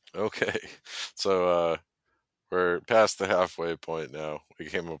 Okay. So we're past the halfway point now. We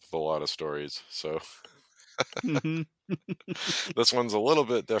came up with a lot of stories. So Mm-hmm. this one's a little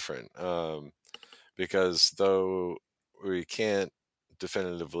bit different. Because though we can't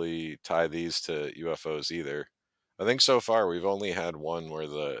definitively tie these to UFOs either, I think so far we've only had one where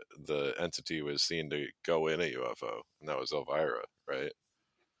the entity was seen to go in a UFO, and that was Elvira, right?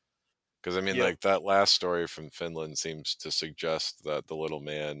 Because I mean, Yep. like that last story from Finland seems to suggest that the little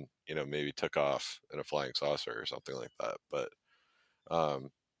man, maybe took off in a flying saucer or something like that. But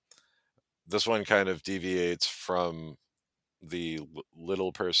um, this one kind of deviates from the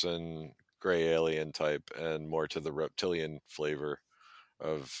little person gray alien type and more to the reptilian flavor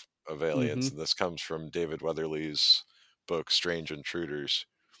of aliens. Mm-hmm. And this comes from David Weatherly's book Strange Intruders,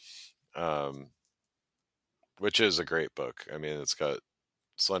 um, which is a great book. I mean, it's got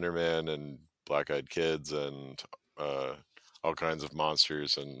Slenderman and black-eyed kids and uh, all kinds of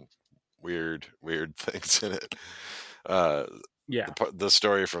monsters and weird things in it. Uh, Yeah. the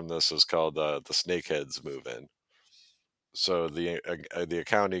story from this is called "The Snakeheads Move In." So the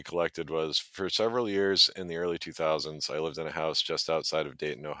account he collected was, for several years in the early 2000s, I lived in a house just outside of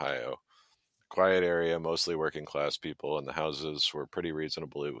Dayton, Ohio. Quiet area, mostly working class people, and the houses were pretty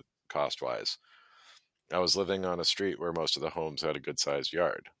reasonably cost wise. I was living on a street where most of the homes had a good sized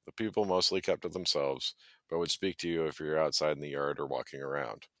yard. The people mostly kept to themselves, but would speak to you if you were outside in the yard or walking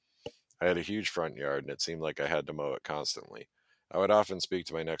around. I had a huge front yard, and it seemed like I had to mow it constantly. I would often speak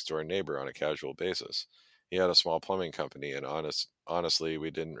to my next door neighbor on a casual basis. He had a small plumbing company, and honestly,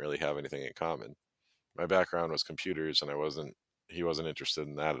 we didn't really have anything in common. My background was computers, and he wasn't interested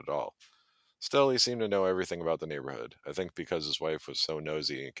in that at all. Still, he seemed to know everything about the neighborhood, I think because his wife was so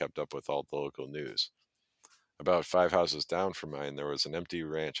nosy and kept up with all the local news. About 5 houses down from mine, there was an empty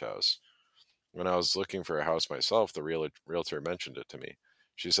ranch house. When I was looking for a house myself, the realtor mentioned it to me.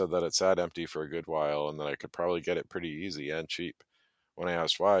 She said that it sat empty for a good while and that I could probably get it pretty easy and cheap. When I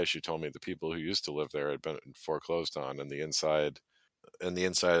asked why, she told me the people who used to live there had been foreclosed on, and the inside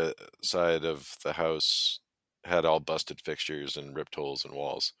side of the house had all busted fixtures and ripped holes in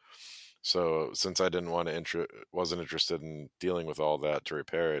walls. So since I didn't want to wasn't interested in dealing with all that to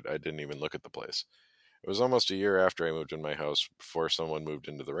repair it, I didn't even look at the place. It was almost a year after I moved in my house before someone moved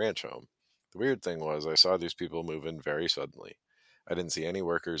into the ranch home. The weird thing was I saw these people move in very suddenly. I didn't see any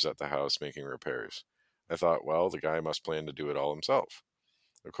workers at the house making repairs. I thought, well, the guy must plan to do it all himself.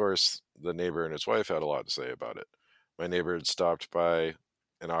 Of course, the neighbor and his wife had a lot to say about it. My neighbor had stopped by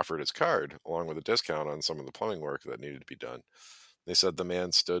and offered his card, along with a discount on some of the plumbing work that needed to be done. They said the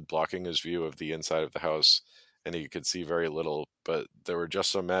man stood blocking his view of the inside of the house, and he could see very little, but there were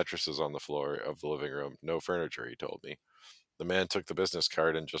just some mattresses on the floor of the living room, no furniture, he told me. The man took the business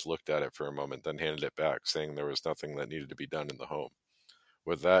card and just looked at it for a moment, then handed it back, saying there was nothing that needed to be done in the home.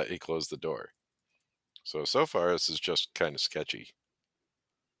 With that, he closed the door. So far, this is just kind of sketchy.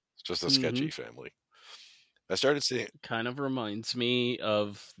 It's just a Mm-hmm. sketchy family. I started seeing. Kind of reminds me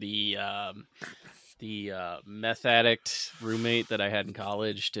of the meth addict roommate that I had in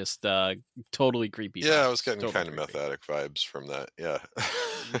college. Just totally creepy Yeah, I was vibes. getting Totally kind of meth creepy. addict vibes from that. Yeah.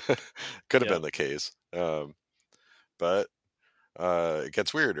 Could have been Yep. the case. But it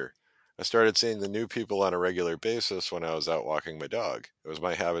gets weirder. I started seeing the new people on a regular basis when I was out walking my dog. It was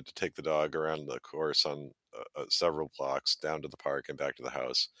my habit to take the dog around the course on several blocks down to the park and back to the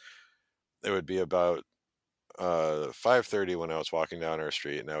house. It would be about 5:30 when I was walking down our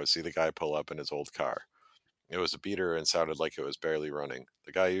street, and I would see the guy pull up in his old car. It was a beater and sounded like it was barely running.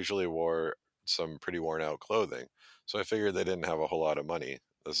 The guy usually wore some pretty worn out clothing, so I figured they didn't have a whole lot of money.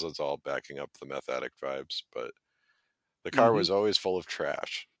 This is all backing up the meth addict vibes, but the car Mm-hmm. was always full of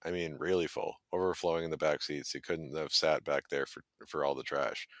trash. I mean, really full, overflowing in the back seats. You couldn't have sat back there for all the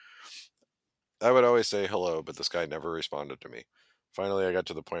trash. I would always say hello, but this guy never responded to me. Finally, I got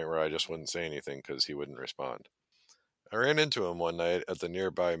to the point where I just wouldn't say anything because he wouldn't respond. I ran into him one night at the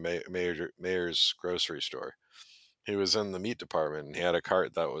nearby mayor's grocery store. He was in the meat department and he had a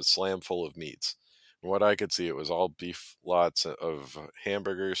cart that was slam full of meats. From what I could see, it was all beef lots of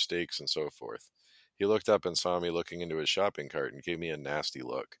hamburgers, steaks, and so forth. He looked up and saw me looking into his shopping cart and gave me a nasty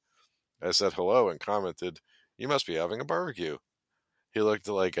look. I said hello and commented, "You must be having a barbecue." He looked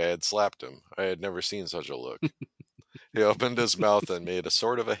like I had slapped him. I had never seen such a look. He opened his mouth and made a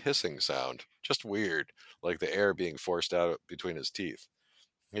sort of a hissing sound, just weird, like the air being forced out between his teeth.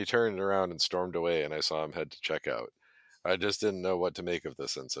 He turned around and stormed away, and I saw him head to check out. I just didn't know what to make of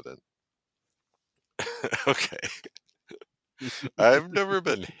this incident. Okay. I've never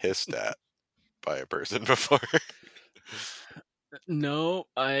been hissed at by a person before. No,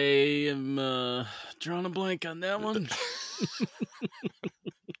 I am drawing a blank on that one.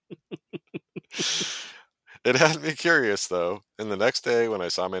 It had me curious, though, and the next day when I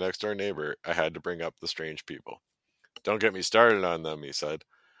saw my next door neighbor, I had to bring up the strange people. Don't get me started on them, he said.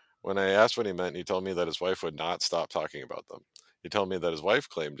 When I asked what he meant, he told me that his wife would not stop talking about them. He told me that his wife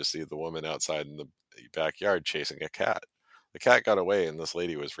claimed to see the woman outside in the backyard chasing a cat. The cat got away, and this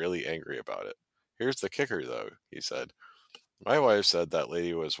lady was really angry about it. Here's the kicker, though, he said. My wife said that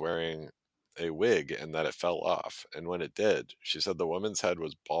lady was wearing a wig and that it fell off, and when it did, she said the woman's head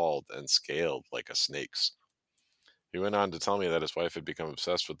was bald and scaled like a snake's. He went on to tell me that his wife had become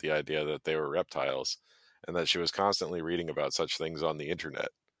obsessed with the idea that they were reptiles, and that she was constantly reading about such things on the internet.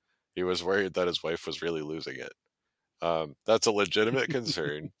 He was worried that his wife was really losing it. That's a legitimate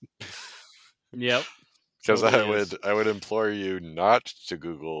concern. Yep, Because totally is. I would implore you not to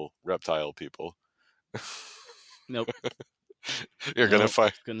Google reptile people. Nope. You're gonna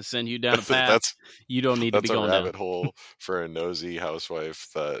find Gonna send you down a path that's you don't need to be that's a going down. rabbit hole for a nosy housewife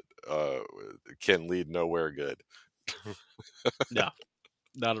that can lead nowhere good. No,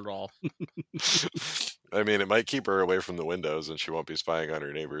 not at all. I mean, it might keep her away from the windows, and she won't be spying on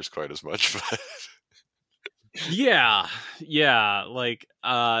her neighbors quite as much. But Yeah, like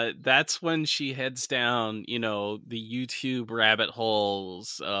that's when she heads down, the YouTube rabbit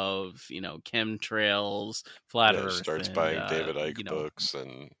holes of, chemtrails, flat yeah, earth, starts and buying David Icke books,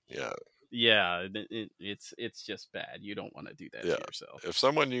 and yeah, it's just bad. You don't want to do that yeah. to yourself. If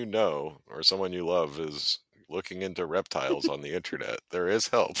someone you know or someone you love is looking into reptiles on the internet, there is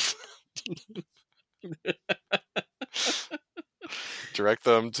help. Direct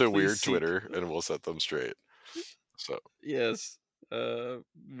them to Please Weird seek. Twitter, and we'll set them straight. So Yes.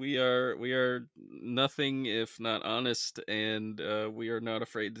 We are nothing if not honest, and we are not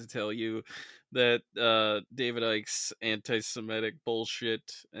afraid to tell you that David Icke's anti-Semitic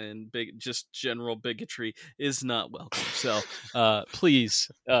bullshit and just general bigotry is not welcome. So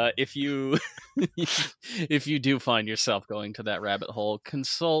please, if you if you do find yourself going to that rabbit hole,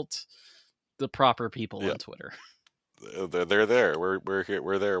 consult the proper people yeah, on Twitter. they're there. We're here.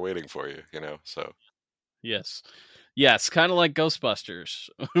 We're there waiting for you. So Yes. Yes, kind of like Ghostbusters.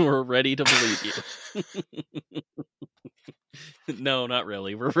 We're ready to believe you. No, not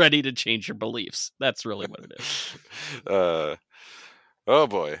really. We're ready to change your beliefs. That's really what it is. Oh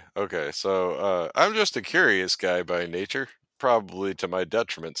boy. Okay, so I'm just a curious guy by nature, probably to my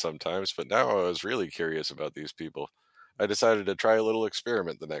detriment sometimes, but now I was really curious about these people. I decided to try a little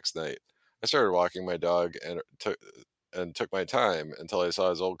experiment the next night. I started walking my dog and took my time until I saw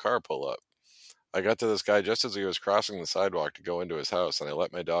his old car pull up. I got to this guy just as he was crossing the sidewalk to go into his house, and I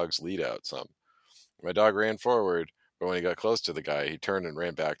let my dog's lead out some. My dog ran forward, but when he got close to the guy, he turned and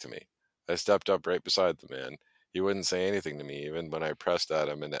ran back to me. I stepped up right beside the man. He wouldn't say anything to me, even when I pressed at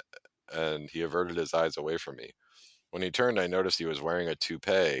him, and he averted his eyes away from me. When he turned, I noticed he was wearing a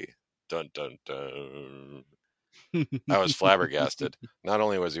toupee. Dun dun dun. I was flabbergasted. Not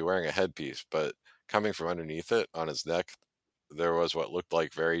only was he wearing a headpiece, but coming from underneath it, on his neck, there was what looked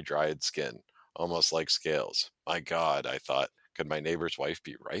like very dried skin, almost like scales. My God, I thought, could my neighbor's wife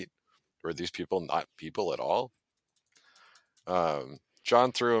be right? Were these people not people at all?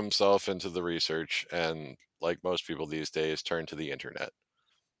 John threw himself into the research and, like most people these days, turned to the internet.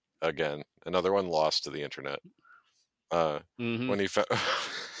 Again, another one lost to the internet. Hmm. When he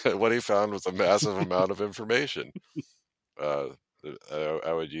what he found was a massive amount of information. Uh,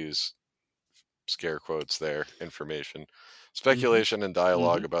 I would use scare quotes there. Information, Hmm. speculation, and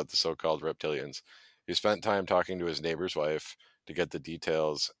dialogue Hmm. about the so-called reptilians. He spent time talking to his neighbor's wife to get the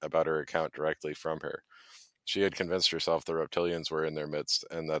details about her account directly from her. She had convinced herself the reptilians were in their midst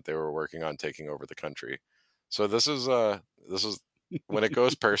and that they were working on taking over the country. So this is when it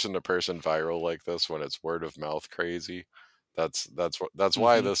goes person to person viral like this, when it's word of mouth crazy, that's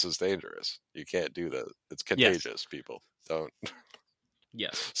why Hmm. this is dangerous. You can't do that. It's Yes. contagious, people. Don't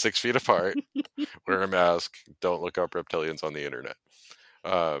Yes. 6 feet apart, wear a mask, don't look up reptilians on the internet.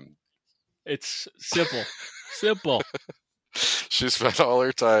 Um, It's simple. Simple. she spent all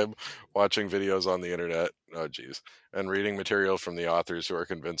her time watching videos on the internet, oh geez, and reading material from the authors who are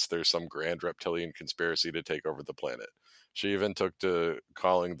convinced there's some grand reptilian conspiracy to take over the planet. She even took to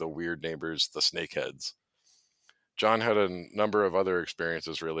calling the weird neighbors the snakeheads. John had a number of other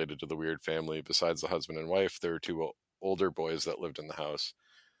experiences related to the weird family. Besides the husband and wife, there were two older boys that lived in the house.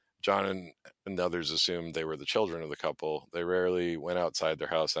 John and others assumed they were the children of the couple. They rarely went outside their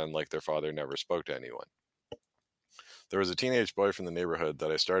house, and like their father, never spoke to anyone. There was a teenage boy from the neighborhood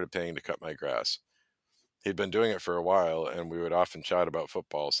that I started paying to cut my grass. He'd been doing it for a while, and we would often chat about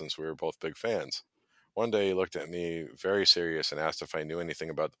football since we were both big fans. One day he looked at me very serious and asked if I knew anything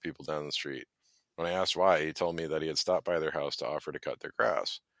about the people down the street. When I asked why, he told me that he had stopped by their house to offer to cut their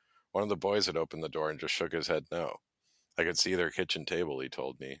grass. One of the boys had opened the door and just shook his head no. I could see their kitchen table, he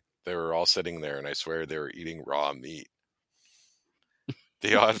told me. They were all sitting there, and I swear they were eating raw meat.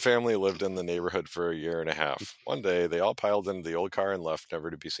 The Odd family lived in the neighborhood for a year and a half. One day, they all piled into the old car and left, never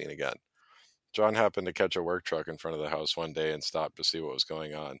to be seen again. John happened to catch a work truck in front of the house one day and stopped to see what was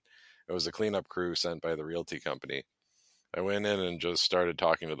going on. It was a cleanup crew sent by the realty company. I went in and just started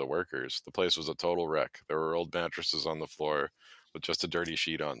talking to the workers. The place was a total wreck. There were old mattresses on the floor with just a dirty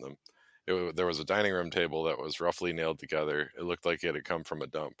sheet on them. There was a dining room table that was roughly nailed together. It looked like it had come from a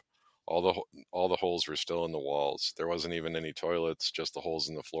dump. All the holes were still in the walls. There wasn't even any toilets, just the holes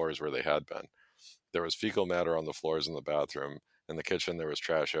in the floors where they had been. There was fecal matter on the floors in the bathroom. In the kitchen, there was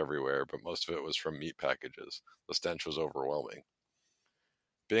trash everywhere, but most of it was from meat packages. The stench was overwhelming.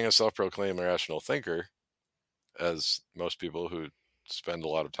 Being a self proclaimed rational thinker, as most people who spend a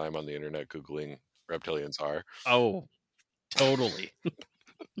lot of time on the internet Googling reptilians are, Oh, totally.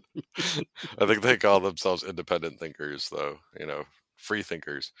 I think they call themselves independent thinkers, though, free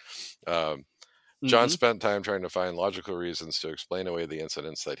thinkers. Um, John Hmm. spent time trying to find logical reasons to explain away the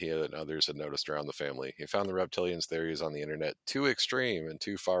incidents that he and others had noticed around the family. He found the reptilians' theories on the internet too extreme and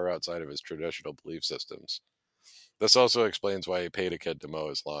too far outside of his traditional belief systems. This also explains why he paid a kid to mow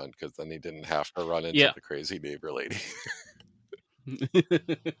his lawn, because then he didn't have to run into Yeah. the crazy neighbor lady.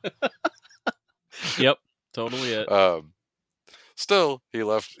 Yep. Totally it. um, Still, he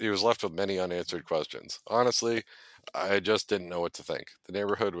was left with many unanswered questions. Honestly, I just didn't know what to think. The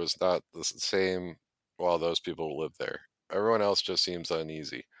neighborhood was not the same while those people lived there. Everyone else just seems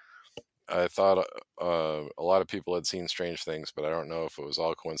uneasy. I thought a lot of people had seen strange things, but I don't know if it was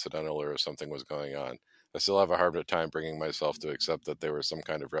all coincidental or if something was going on. I still have a hard time bringing myself to accept that they were some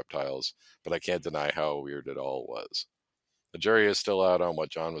kind of reptiles, but I can't deny how weird it all was. The jury is still out on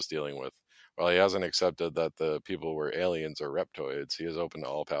what John was dealing with. While he hasn't accepted that the people were aliens or reptoids, he is open to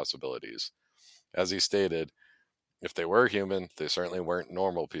all possibilities. As he stated, if they were human, they certainly weren't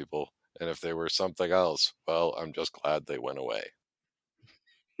normal people, and if they were something else, well, I'm just glad they went away.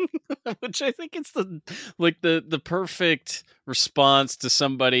 Which I think is the perfect response to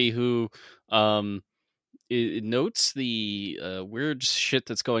somebody who um it notes the weird shit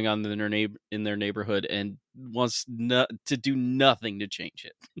that's going on in their neighborhood and wants to do nothing to change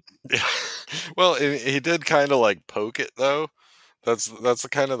it. Yeah. Well, he did kind of like poke it though. That's the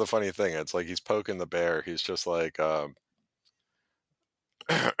kind of the funny thing. It's like he's poking the bear. He's just like, I'm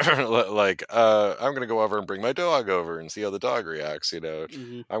gonna go over and bring my dog over and see how the dog reacts.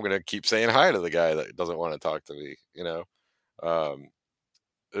 Hmm. I'm gonna keep saying hi to the guy that doesn't want to talk to me. Um,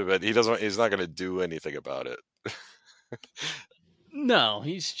 but he doesn't. He's not gonna do anything about it. No,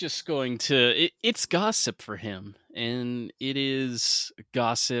 he's just going to. It's gossip for him, and it is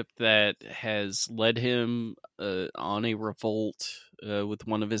gossip that has led him on a revolt with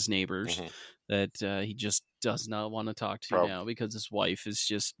one of his neighbors Hmm. that he just does not want to talk to Prob now because his wife is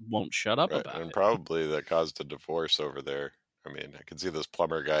just won't shut up Right, about and it. probably that caused a divorce over there. I mean, I could see this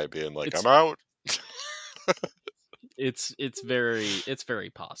plumber guy being like, "I'm It's out." it's very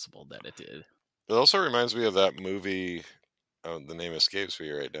possible that it did. It also reminds me of that movie. Oh, the name escapes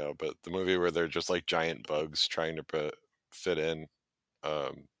me right now, but the movie where they're just like giant bugs trying to fit in,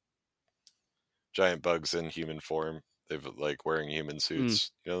 um, giant bugs in human form. They've like wearing human Mm,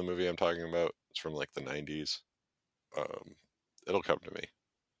 suits. You know the movie I'm talking about? It's from like the '90s. Um, it'll come to me.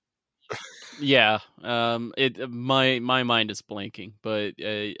 yeah, it my mind is blanking, but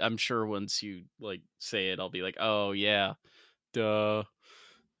I'm sure once you like say it, I'll be like, oh yeah, duh.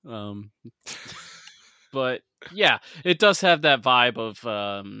 Um, but yeah, it does have that vibe of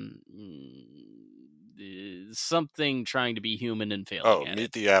something trying to be human and failing Oh, at it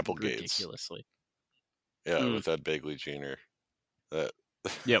Meet the Applegates. ridiculously. Yeah, Mm, with Ed Begley Jr. That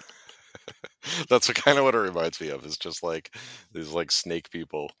yep. that's kind of what it reminds me of. Is just like these like snake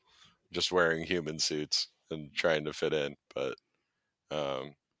people just wearing human suits and trying to fit in. But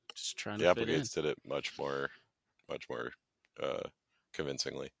um, Just trying the to fit in. Applegates did it much more uh,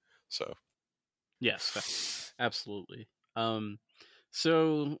 convincingly. So Yes, absolutely. Um,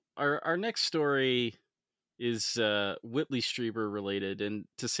 so our next story is Whitley Strieber related, and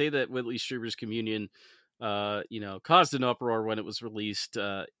to say that Whitley Strieber's communion caused an uproar when it was released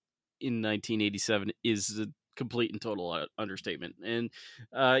in 1987 is a complete and total understatement. And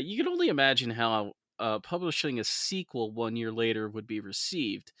you can only imagine how publishing a sequel 1 year later would be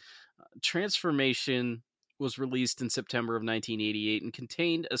received. Transformation was released in September of 1988 and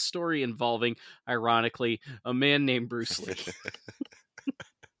contained a story involving, ironically, a man named Bruce Lee.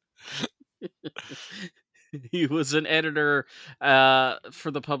 He was an editor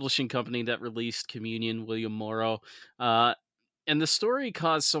for the publishing company that released Communion, William Morrow. And the story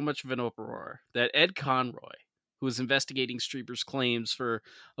caused so much of an uproar that Ed Conroy, who was investigating Strieber's claims for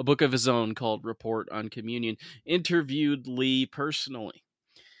a book of his own called Report on Communion, interviewed Lee personally.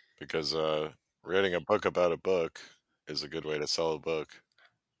 Because writing a book about a book is a good way to sell a book.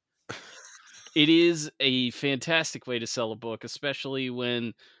 It is a fantastic way to sell a book, especially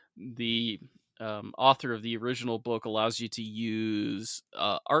when the author of the original book allows you to use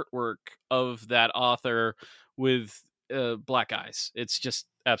artwork of that author with black eyes. It's just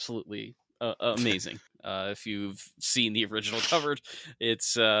absolutely amazing. If you've seen the original covered,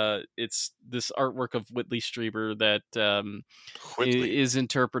 it's this artwork of Whitley Strieber that Whitley. is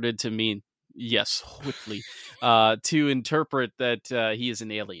interpreted to mean, yes, Whitley, to interpret that he is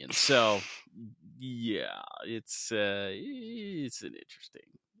an alien. So yeah, it's an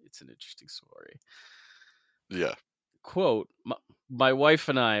interesting story. Yeah. Quote, my wife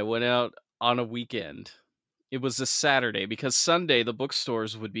and I went out on a weekend. It was a Saturday because Sunday the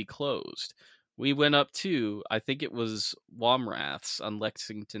bookstores would be closed. We went up to, I think it was Wamrath's on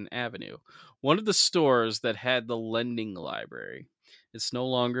Lexington Avenue, one of the stores that had the lending library. It's no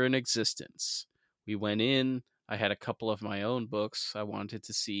longer in existence. We went in. I had a couple of my own books. I wanted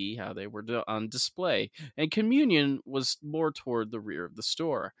to see how they were on display, and Communion was more toward the rear of the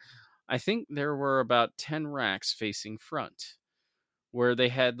store. I think there were about 10 racks facing front where they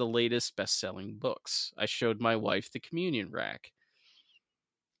had the latest best-selling books. I showed my wife the Communion rack.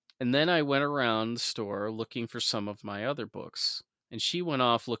 And then I went around the store looking for some of my other books, and she went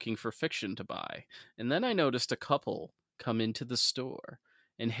off looking for fiction to buy. And then I noticed a couple come into the store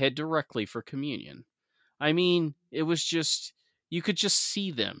and head directly for Communion. I mean, it was just, you could just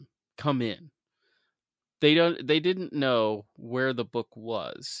see them come in. They didn't know where the book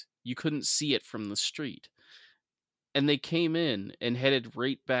was. You couldn't see it from the street. And they came in and headed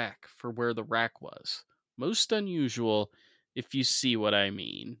right back for where the rack was. Most unusual, if you see what I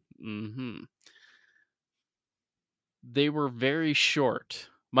mean. They were very short.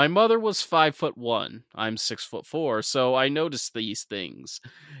 My mother was 5'1". I'm 6'4", so I noticed these things.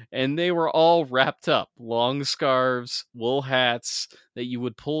 And they were all wrapped up, long scarves, wool hats that you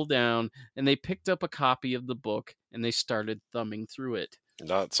would pull down, and they picked up a copy of the book and they started thumbing through it.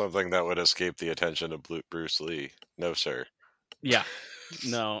 Not something that would escape the attention of Bruce Lee. No, sir. Yeah.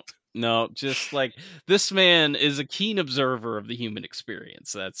 No. No, just like this man is a keen observer of the human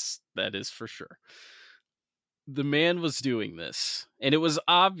experience. That is for sure. The man was doing this, and it was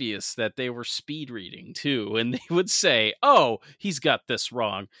obvious that they were speed reading too. And they would say, "Oh, he's got this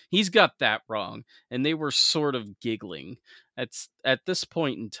wrong. He's got that wrong," and they were sort of giggling at this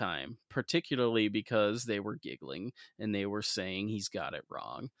point in time, particularly because they were giggling and they were saying he's got it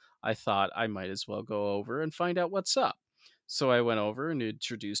wrong. I thought I might as well go over and find out what's up. So I went over and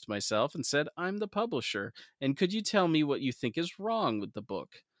introduced myself and said, "I'm the publisher, and could you tell me what you think is wrong with the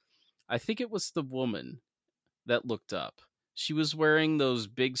book?" I think it was the woman that looked up. She was wearing those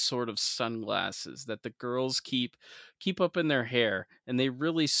big sort of sunglasses that the girls keep up in their hair, and they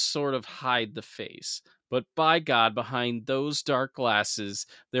really sort of hide the face. But by God, behind those dark glasses,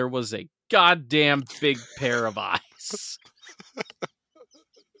 there was a goddamn big pair of eyes.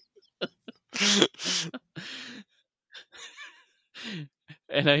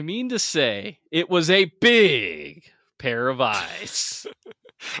 And I mean to say, it was a big pair of eyes.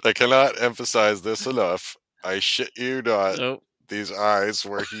 I cannot emphasize this enough. I shit you not. Oh, These eyes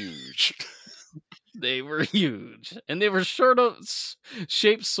were huge. they were huge, and they were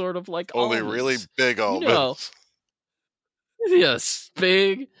shaped sort of like Only really almonds. big You know, almonds. yes,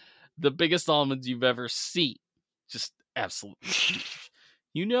 big, the biggest almonds you've ever seen. Just absolutely huge.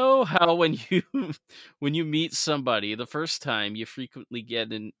 You know how when you when you meet somebody the first time, you frequently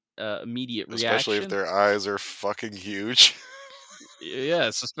get an immediate Especially if reaction. their eyes are fucking huge.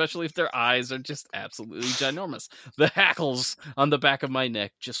 Yes, especially if their eyes are just absolutely ginormous. The hackles on the back of my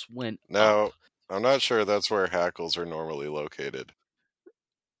neck just went up. Now, I'm not sure that's where hackles are normally located.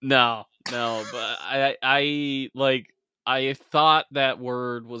 No, no, but I thought that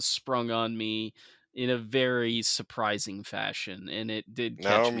word was sprung on me in a very surprising fashion, and it did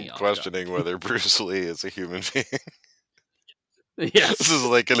Now catch I'm me off guard. questioning whether Bruce Lee is a human being. This is Yes,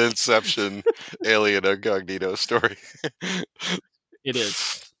 like an Inception alien incognito story. it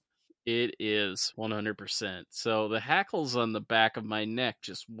is. It is 100%. So the hackles on the back of my neck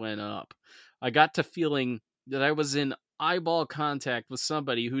just went up. I got to feeling that I was in eyeball contact with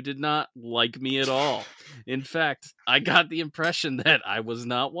somebody who did not like me at all. In fact, I got the impression that I was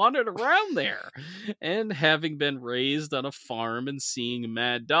not wanted around there. And having been raised on a farm and seeing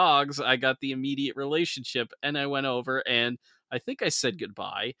mad dogs, I got the immediate relationship and I went over and I think I said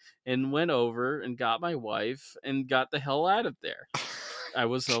goodbye and went over and got my wife and got the hell out of there. I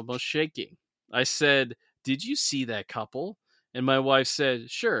was almost shaking. I said, "Did you see that couple?" And my wife said,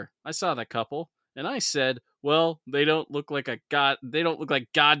 "Sure, I saw that couple." And I said, "Well, they don't look like they don't look like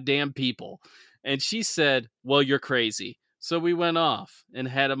goddamn people." And she said, "Well, you're crazy." So we went off and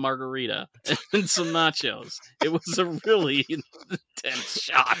had a margarita and some nachos. It was a really intense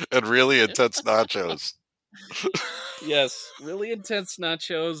shot. And really intense nachos. Yes, really intense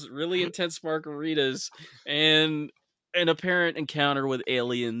nachos, really intense margaritas, and an apparent encounter with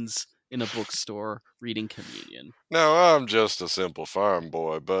aliens in a bookstore reading communion. Now, I'm just a simple farm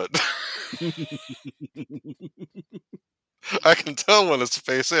boy, but I can tell when a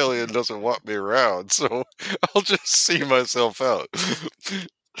space alien doesn't want me around, so I'll just see myself out.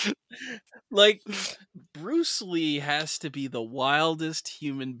 Like, Bruce Lee has to be the wildest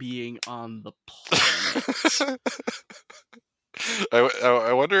human being on the planet.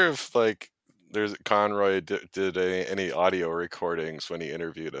 I wonder if like there's Conroy did any audio recordings when he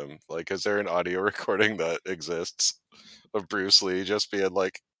interviewed him. Like, is there an audio recording that exists of Bruce Lee just being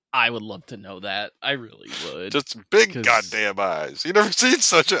like, I would love to know that. I really would. just big 'Cause, goddamn eyes? You never seen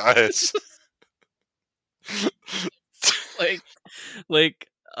such eyes. like, like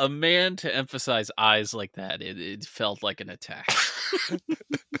a man to emphasize eyes like that, it felt like an attack.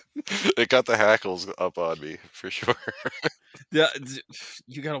 It got the hackles up on me for sure. Yeah,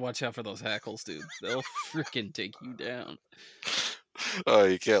 you gotta watch out for those hackles, dude. They'll freaking take you down. Oh,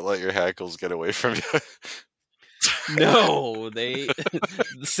 you can't let your hackles get away from you. No, they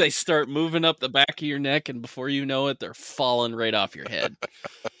start moving up the back of your neck, and before you know it, they're falling right off your head.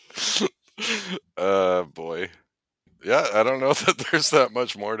 Boy. Yeah, I don't know that there's that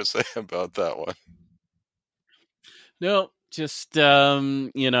much more to say about that one. No, just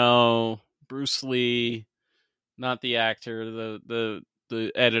Bruce Lee, not the actor,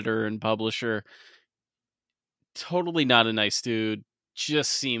 the editor and publisher. Totally not a nice dude.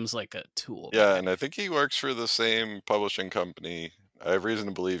 Just seems like a tool Yeah, bag. and I think he works for the same publishing company. I have reason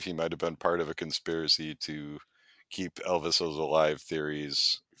to believe he might have been part of a conspiracy to keep Elvis's alive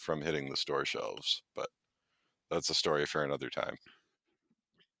theories from hitting the store shelves, but that's a story for another time.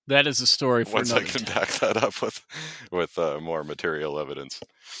 That is a story for Once I another can time. back that up with more material evidence.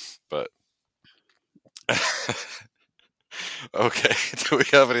 But okay, do we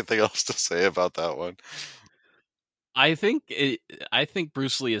have anything else to say about that one? I think I think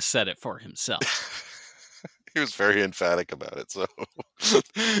Bruce Lee has said it for himself. He was very emphatic about it. So,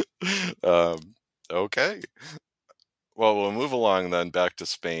 okay. Well, we'll move along then back to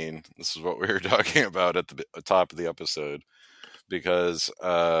Spain. This is what we were talking about at the top of the episode, because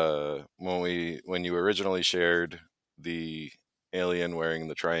when you originally shared the alien wearing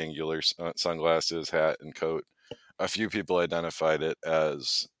the triangular sunglasses, hat, and coat, a few people identified it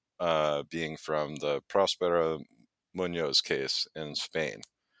as being from the Prospero Munoz case in Spain,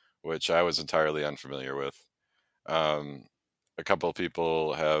 which I was entirely unfamiliar with. Um, a couple of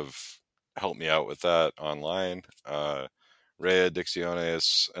people have helped me out with that online. Rea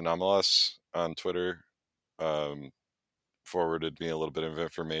Dicciones Anomalas on Twitter um, forwarded me a little bit of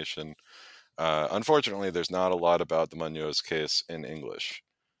information. Unfortunately, there's not a lot about the Munoz case in English.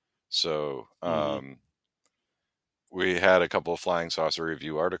 So Mm-hmm. we had a couple of flying saucer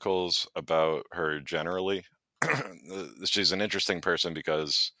review articles about her generally. She's an interesting person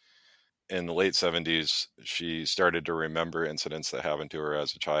because in the late 70s, she started to remember incidents that happened to her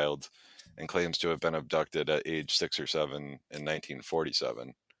as a child and claims to have been abducted at age 6 or 7 in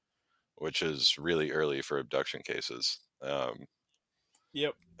 1947, which is really early for abduction cases.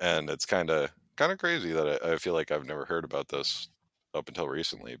 Yep. And it's kind of crazy that I feel like I've never heard about this up until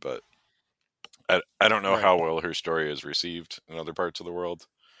recently, but I don't know Right. how well her story is received in other parts of the world,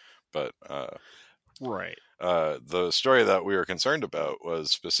 but Right. the story that we were concerned about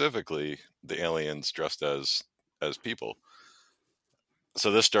was specifically the aliens dressed as people. So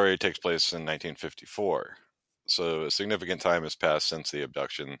this story takes place in 1954. So a significant time has passed since the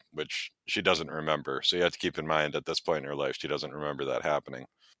abduction, which she doesn't remember. So you have to keep in mind at this point in her life, she doesn't remember that happening.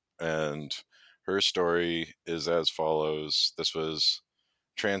 And her story is as follows. This was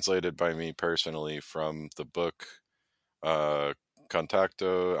translated by me personally from the book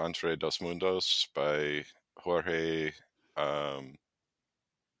Contacto Entre Dos Mundos by Jorge um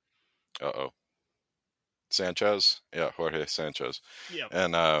uh-oh Sanchez. Yeah, Jorge Sanchez. Yep.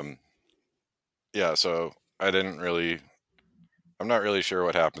 And yeah, so I didn't really I'm not really sure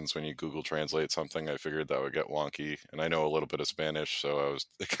what happens when you Google Translate something. I figured that would get wonky, and I know a little bit of Spanish, so I was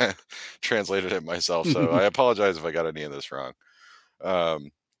kind of translated it myself. So I apologize if I got any of this wrong.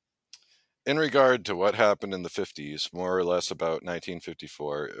 Um, in regard to what happened in the 50s, more or less about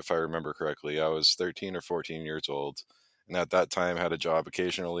 1954, if I remember correctly, I was 13 or 14 years old, and at that time had a job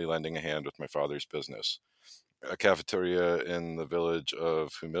occasionally lending a hand with my father's business, a cafeteria in the village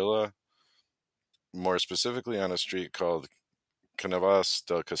of Humila, more specifically on a street called Canavas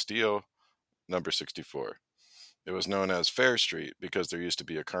del Castillo, number 64. It was known as Fair Street because there used to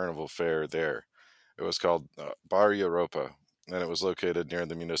be a carnival fair there. It was called Bar Europa, and it was located near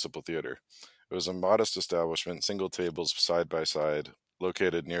the Municipal Theater. It was a modest establishment, single tables side by side,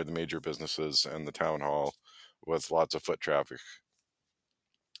 located near the major businesses and the town hall, with lots of foot traffic.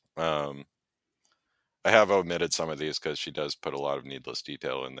 Um, I have omitted some of these because she does put a lot of needless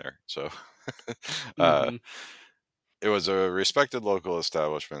detail in there. So uh, Hmm. it was a respected local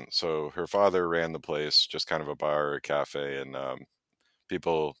establishment. So her father ran the place, just kind of a bar or a cafe, and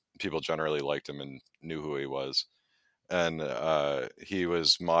people generally liked him and knew who he was. And he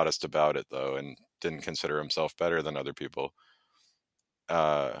was modest about it though, and didn't consider himself better than other people.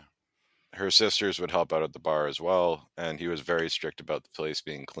 Uh, her sisters would help out at the bar as well, and he was very strict about the place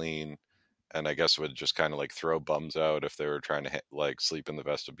being clean. And I guess would just kind of like throw bums out if they were trying to like sleep in the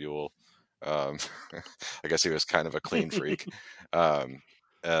vestibule. Um, I guess he was kind of a clean freak, um,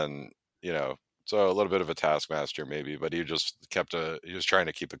 and you know, so a little bit of a taskmaster maybe, but he was trying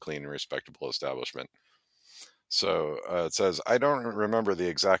to keep a clean and respectable establishment. So it says, I don't remember the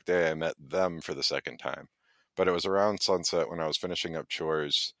exact day I met them for the second time, but it was around sunset when I was finishing up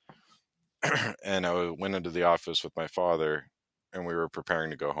chores and went into the office with my father and we were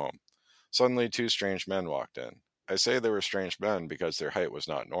preparing to go home. Suddenly, two strange men walked in. I say they were strange men because their height was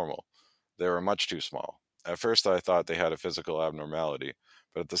not normal. They were much too small. At first, I thought they had a physical abnormality,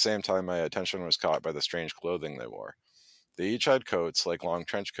 but at the same time, my attention was caught by the strange clothing they wore. They each had coats, like long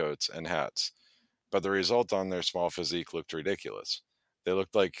trench coats, and hats, but the result on their small physique looked ridiculous. They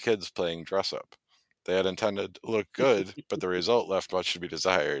looked like kids playing dress up. They had intended to look good, but the result left much to be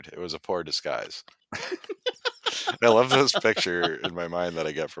desired. It was a poor disguise. I love this picture in my mind that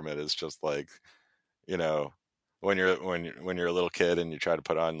I get from it. It's just like, you know, when you're a little kid and you try to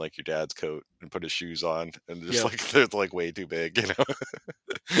put on like your dad's coat and put his shoes on and just Yep. like they're like way too big, you know.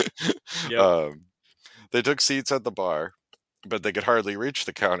 Yep. They took seats at the bar, but they could hardly reach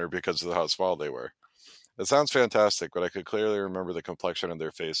the counter because of how small they were. It sounds fantastic, but I could clearly remember the complexion of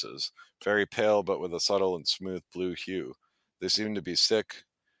their faces. Very pale, but with a subtle and smooth blue hue. They seemed to be sick,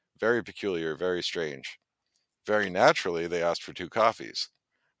 very peculiar, very strange. Very naturally, they asked for two coffees.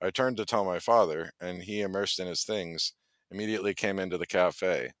 I turned to tell my father, and he, immersed in his things, immediately came into the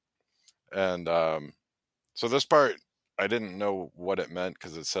cafe. And so this part, I didn't know what it meant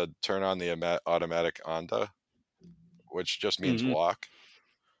because it said turn on the automatic onda, which just means Hmm. walk.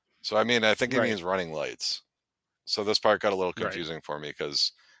 So I mean, I think it Right. means running lights. So this part got a little Right. confusing for me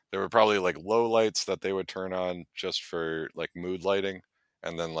because there were probably like low lights that they would turn on just for like mood lighting,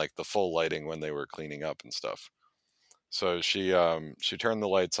 and then like the full lighting when they were cleaning up and stuff. So she turned the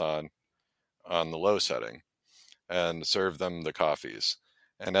lights on the low setting and served them the coffees.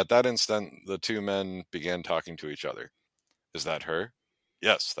 And at that instant, the two men began talking to each other. Is that her?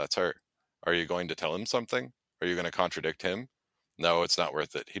 Yes, that's her. Are you going to tell him something? Are you going to contradict him? No, it's not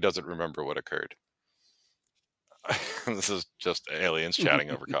worth it. He doesn't remember what occurred. This is just aliens chatting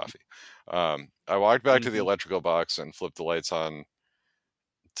over coffee. I walked back to the Hmm. electrical box and flipped the lights on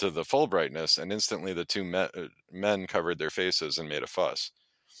to the full brightness, and instantly the two men covered their faces and made a fuss,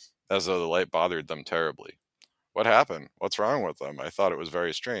 as though the light bothered them terribly. What happened? What's wrong with them? I thought it was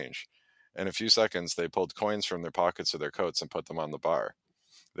very strange. In a few seconds, they pulled coins from their pockets of their coats and put them on the bar.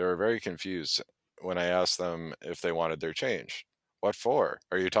 They were very confused when I asked them if they wanted their change. What for?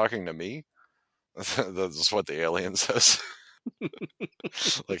 Are you talking to me? That's what the alien says.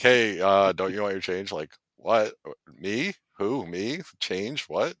 Like, hey, don't you want your change? Like, what? Me? Who? Me? Change?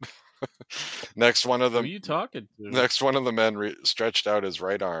 What? next one of Who them you talking to? Next one of the men stretched out his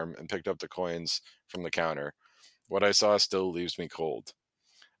right arm and picked up the coins from the counter. What I saw still leaves me cold.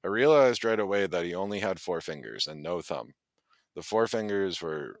 I realized right away that he only had four fingers and no thumb. The four fingers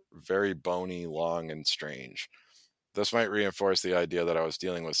were very bony, long, and strange. This might reinforce the idea that I was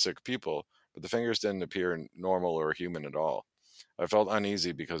dealing with sick people, but the fingers didn't appear normal or human at all. I felt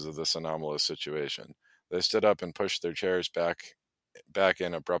uneasy because of this anomalous situation. They stood up and pushed their chairs back back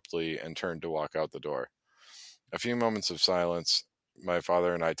in abruptly and turned to walk out the door. A few moments of silence. My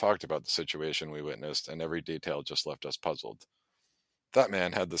father and I talked about the situation we witnessed, and every detail just left us puzzled. That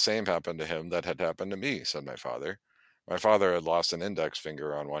man had the same happen to him that had happened to me, said my father. My father had lost an index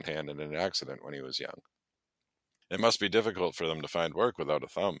finger on one hand in an accident when he was young. It must be difficult for them to find work without a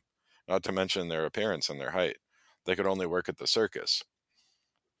thumb, not to mention their appearance and their height. They could only work at the circus.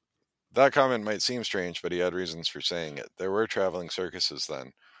 That comment might seem strange, but he had reasons for saying it. There were traveling circuses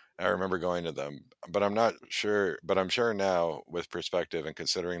then. I remember going to them, but I'm sure now, with perspective and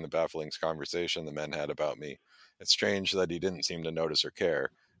considering the baffling conversation the men had about me, it's strange that he didn't seem to notice or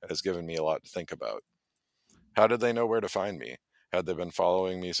care. It has given me a lot to think about. How did they know where to find me? Had they been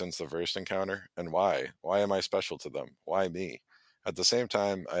following me since the first encounter? And why? Why am I special to them? Why me? At the same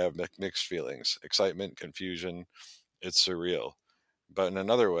time, I have mixed feelings excitement, confusion. It's surreal, but in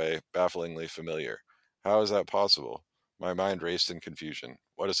another way, bafflingly familiar. How is that possible? My mind raced in confusion.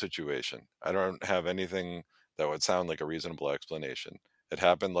 What a situation. I don't have anything that would sound like a reasonable explanation. It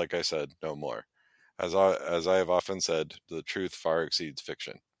happened, like I said, no more. As I have often said, the truth far exceeds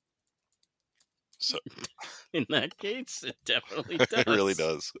fiction. So In that case, it definitely it really does.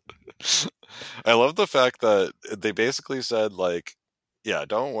 does. I love the fact that they basically said, like, yeah,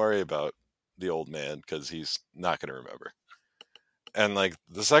 don't worry about the old man because he's not going to remember. And like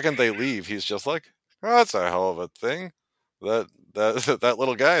the second they leave, he's just like, oh, "That's a hell of a thing. That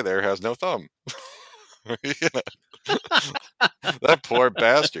little guy there has no thumb." That poor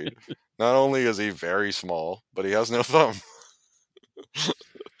bastard. Not only is he very small, but he has no thumb.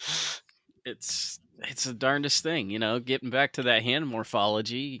 It's the darndest thing, getting back to that hand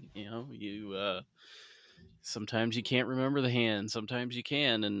morphology. You sometimes you can't remember the hand, sometimes you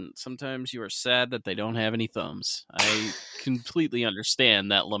can, and sometimes you are sad that they don't have any thumbs. I completely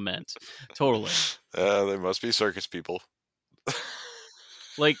understand that lament. Totally. They must be circus people.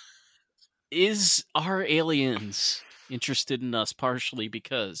 Like, are aliens interested in us partially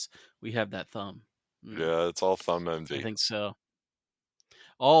because we have that thumb? Yeah, it's all thumb I envy. think so.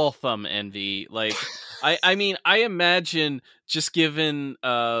 All thumb envy. Like, I mean, I imagine, just given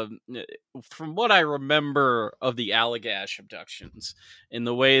from what I remember of the Allagash abductions and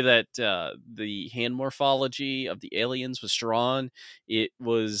the way that the hand morphology of the aliens was drawn, it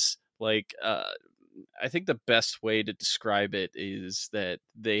was like I think the best way to describe it is that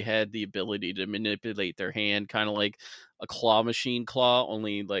they had the ability to manipulate their hand, kind of like a claw machine claw,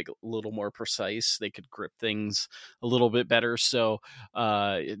 only like a little more precise. They could grip things a little bit better. So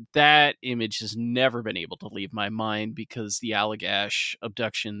that image has never been able to leave my mind because the Allagash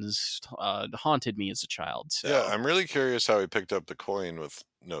abductions haunted me as a child. Yeah, So I'm really curious how he picked up the coin with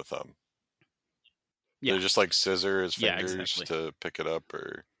no thumb. Did yeah, he just like scissor his yeah, fingers exactly. to pick it up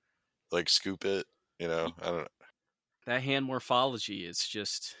or like scoop it? I don't know. That hand morphology is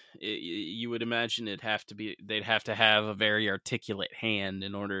just you would imagine they'd have to have a very articulate hand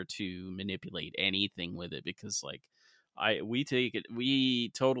in order to manipulate anything with it, because like we totally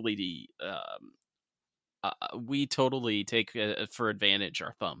take for advantage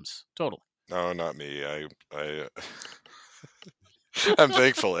our thumbs, totally. No, not me. I I'm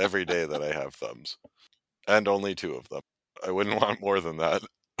thankful every day that I have thumbs, and only two of them. I wouldn't want more than that.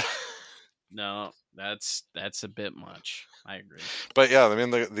 No, that's a bit much. I agree. But yeah, I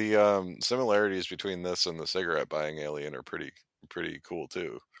mean the similarities between this and the cigarette buying alien are pretty cool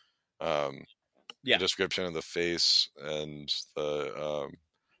too. Um, the Yeah. description of the face and the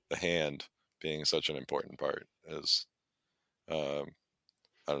hand being such an important part is um,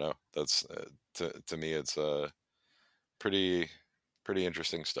 I don't know. That's to me it's pretty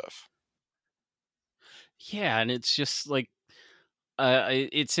interesting stuff. Yeah, and it's just like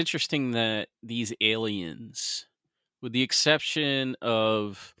it's interesting that these aliens, with the exception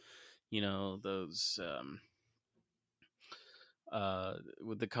of those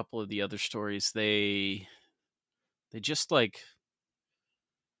with a couple of the other stories, they just like,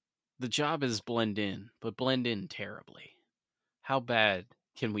 the job is blend in, but blend in terribly. How bad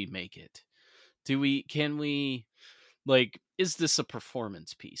can we make it? Can we, like, is this a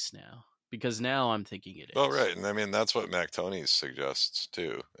performance piece now? Because now I'm thinking it Well, is. right, and I mean that's what MacTony suggests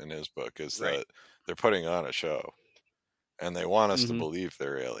too in his book is Right. that they're putting on a show and they want us to Mhm. believe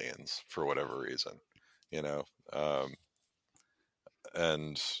they're aliens for whatever reason, you know. Um,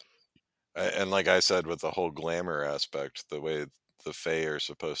 and and like I said, with the whole glamour aspect, the way the Fae are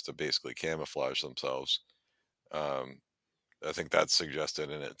supposed to basically camouflage themselves, um, I think that's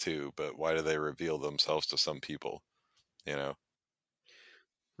suggested in it too. But why do they reveal themselves to some people? You know.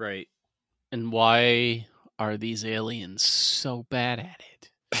 Right. And why are these aliens so bad at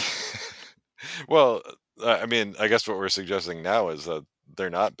it? Well, I mean, I guess what we're suggesting now is that they're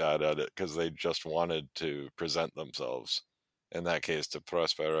not bad at it because they just wanted to present themselves. In that case, to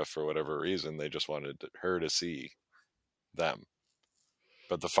Prospera, for whatever reason, they just wanted her to see them,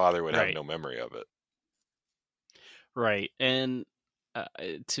 but the father would have Right. no memory of it. Right. And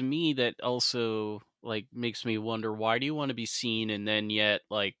to me, that also like makes me wonder, why do you want to be seen and then yet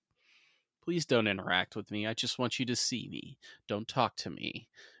like, please don't interact with me. I just want you to see me. Don't talk to me.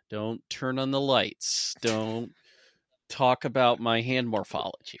 Don't turn on the lights. Don't talk about my hand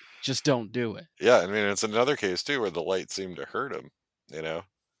morphology. Just don't do it. Yeah, I mean, it's another case too where the light seemed to hurt him, you know?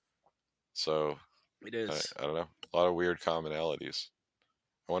 So, It I, is. I don't know. A lot of weird commonalities.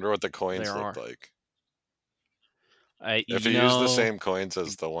 I wonder what the coins There looked are. like. I, If you he used the know, same coins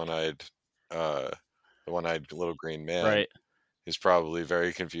as uh, the one-eyed little green man, right. he's probably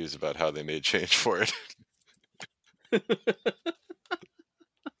very confused about how they made change for it.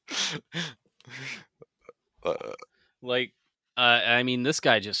 uh, Like, I mean, this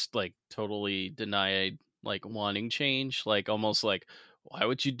guy just like totally denied like wanting change. Like, almost like, why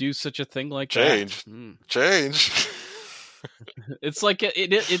would you do such a thing like that? change, change. It's like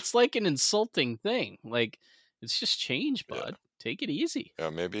it's like an insulting thing. Like, it's just change, Yeah, bud. Take it easy. yeah.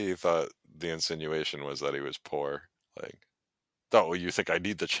 Maybe he thought the insinuation was that he was poor. Like, oh, you think I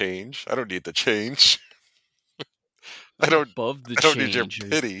need the change? I don't need the change. I I'm don't. above the I don't need your change.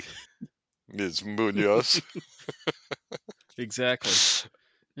 pity, Ms. Munoz. Exactly.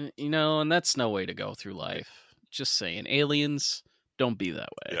 You know, and that's no way to go through life. Just saying, aliens, don't be that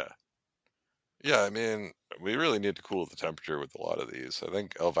way. Yeah, yeah. I mean, we really need to cool the temperature with a lot of these. I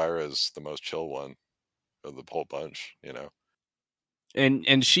think Elvira is the most chill one of the whole bunch. You know.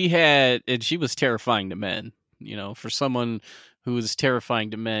 And she was terrifying to men. You know, for someone who is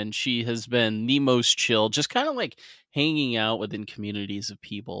terrifying to men, she has been the most chill, just kind of like hanging out within communities of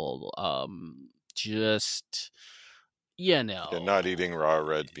people. Just you Yeah, know, not eating raw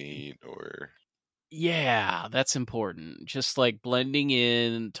red meat or yeah, that's important. Just like blending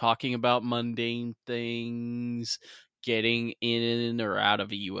in, talking about mundane things, getting in or out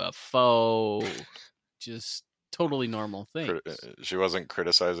of a UFO, just totally normal things. she wasn't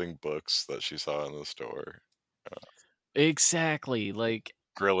criticizing books that she saw in the store. Uh, Exactly. Like,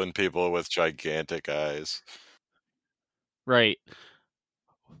 grilling people with gigantic eyes. right.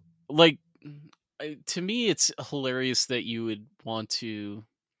 Like, to me, it's hilarious that you would want to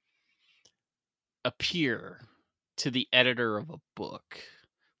appear to the editor of a book.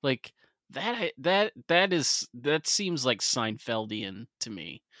 Like, that seems like Seinfeldian to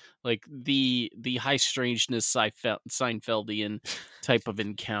me. Like the high strangeness Seinfeldian type of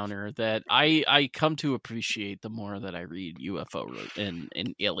encounter that I come to appreciate the more that I read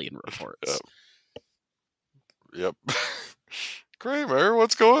and alien Yep. reports. Yep. Kramer,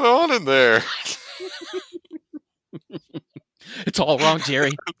 what's going on in there? It's all wrong,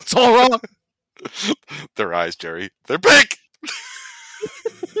 Jerry. It's all wrong. Their eyes, Jerry. They're big.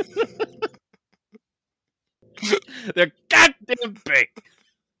 They're goddamn big.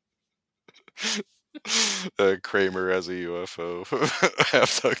 Kramer as a UFO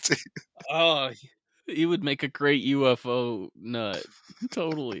abductee. Oh, he would make a great UFO nut.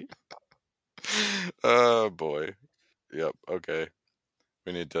 Totally. Oh boy. Yep. Okay.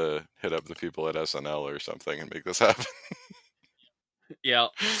 We need to hit up the people at SNL or something and make this happen. Yeah,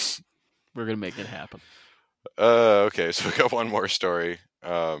 we're gonna make it happen. Okay, so we got one more story,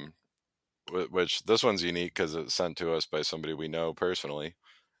 which this one's unique because it's sent to us by somebody we know personally.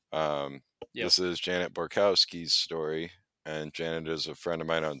 Yep. This is Janet Borkowski's story, and Janet is a friend of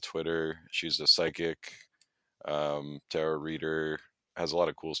mine on Twitter. She's a psychic, tarot reader, has a lot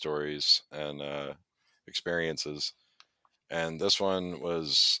of cool stories and experiences. And this one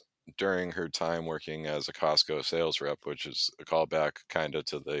was during her time working as a Costco sales rep, which is a callback kind of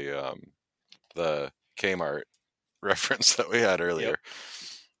to the Kmart reference that we had Yep. earlier.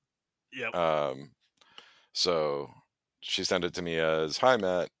 Yep. So she sent it to me as, "Hi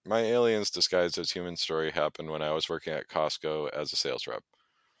Matt, my aliens disguised as human story happened when I was working at Costco as a sales rep.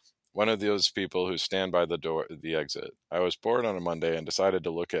 One of those people who stand by the exit. I was bored on a Monday and decided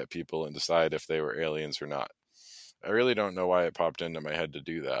to look at people and decide if they were aliens or not. I really don't know why it popped into my head to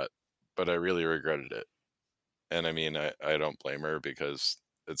do that, but I really regretted it. And I mean, I don't blame her because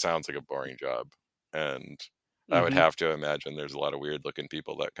it sounds like a boring job. And I would Mm-hmm. have to imagine there's a lot of weird looking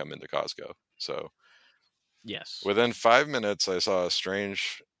people that come into Costco. So Yes. within 5 minutes, I saw a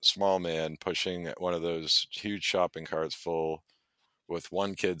strange small man pushing one of those huge shopping carts full with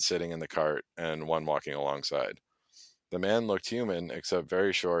one kid sitting in the cart and one walking alongside. The man looked human, except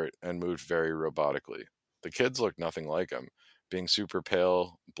very short and moved very robotically. The kids looked nothing like him, being super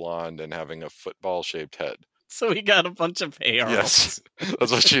pale, blonde, and having a football-shaped head. So he got a bunch of Hey Yes, Arnolds.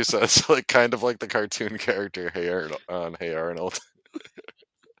 that's what she says. Like kind of like the cartoon character Hey Arnold on Hey Arnold,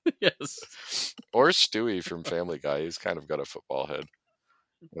 Yes. or Stewie from Family Guy. He's kind of got a football head.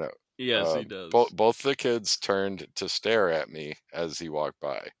 You know, Yes, he does. both the kids turned to stare at me as he walked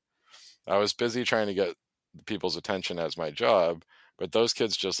by. I was busy trying to get people's attention as my job, but those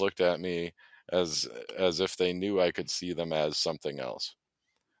kids just looked at me as if they knew I could see them as something else.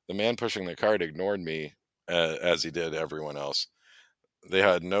 The man pushing the cart ignored me as he did everyone else. They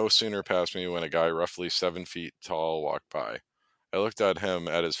had no sooner passed me when a guy roughly 7 feet tall walked by. I looked at him,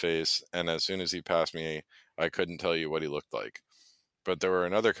 at his face, and as soon as he passed me, I couldn't tell you what he looked like. But there were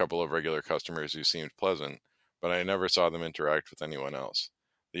another couple of regular customers who seemed pleasant, but I never saw them interact with anyone else.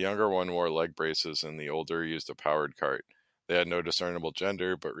 The younger one wore leg braces, and the older used a powered cart. They had no discernible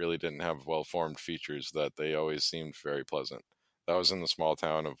gender, but really didn't have well formed features that they always seemed very pleasant. That was in the small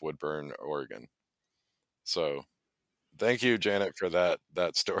town of Woodburn, Oregon. So thank you, Janet, for that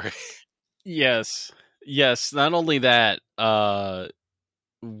story. Yes. Yes. Not only that,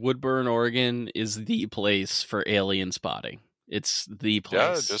 Woodburn, Oregon is the place for alien spotting. It's the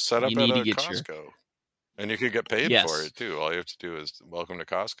Yeah, place. just set You up at need to a get your Costco. And you could get paid for yes. it too. All you have to do is welcome to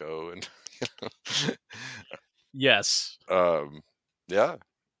Costco and Yes. yeah.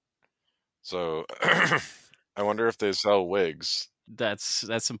 So I wonder if they sell wigs.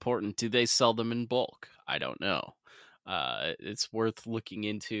 That's important. Do they sell them in bulk? I don't know. It's worth looking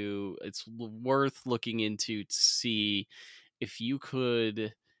into. Worth looking into to see if you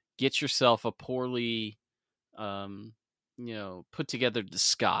could get yourself a poorly, um, put together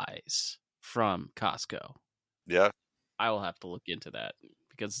disguise from Costco. Yeah. I will have to look into that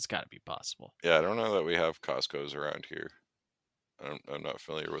because it's got to be possible. Yeah, I don't know that we have Costco's around here. I'm not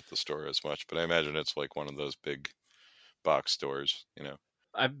familiar with the store as much, but I imagine it's like one of those big box stores, you know.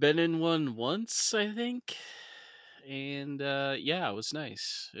 I've been in one once, I think, and yeah, it was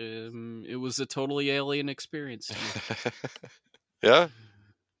nice. It was a totally alien experience to me. Yeah.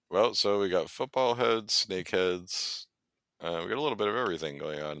 Well, so we got football heads, snake heads. We got a little bit of everything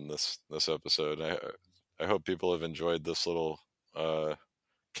going on in this episode. I hope people have enjoyed this little uh,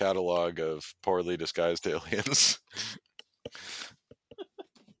 catalog of poorly disguised aliens.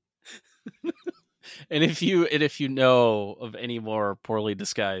 And if you know of any more poorly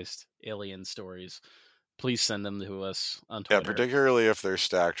disguised alien stories, please send them to us on Yeah, Twitter. particularly if they're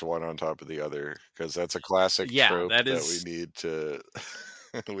stacked one on top of the other, because that's a classic Yeah, trope that that we is need to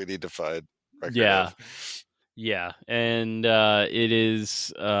we need to find record yeah. of. Yeah, and it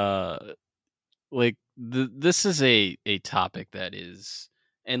is like this is a topic that is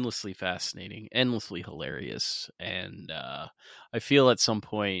endlessly fascinating, endlessly hilarious, and I feel at some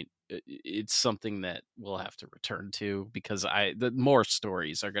point it's something that we'll have to return to because the more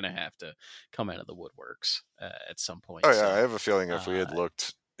stories are going to have to come out of the woodworks at some Oh point. yeah, I So have a feeling uh,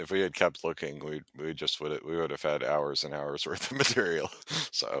 if we had kept looking, we would have had hours and hours worth of material.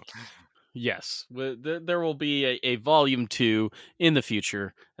 So yes, there will be a volume 2 in the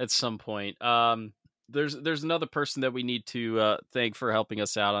future at some point. There's another person that we need to thank for helping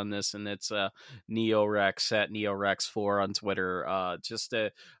us out on this, and it's Neorex at Neorex4 on Twitter. Just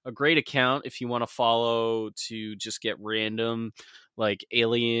a great account if you want to follow to just get random like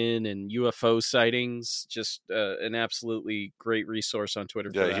alien and UFO sightings. Just an absolutely great resource on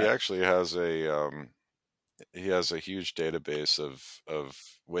Twitter for yeah, that. he has a huge database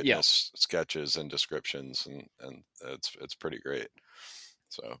of Yeah. witness sketches and descriptions, and it's pretty great.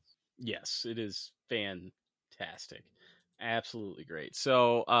 So Yes, it is fantastic. Absolutely great.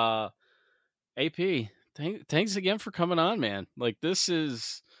 So, AP, thanks again for coming on, man. Like this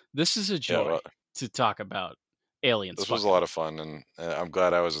is a yeah, joy well, to talk about alien this was a spotting. lot of fun, and I'm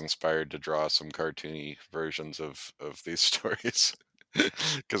glad I was inspired to draw some cartoony versions of these stories.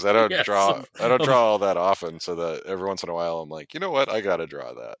 Because Yes, I don't of draw all that often, so that every once in a while I'm like, you know what, I gotta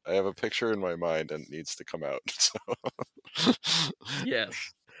draw that. I have a picture in my mind and it needs to come out. So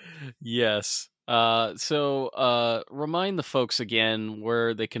yes. Yes. So remind the folks again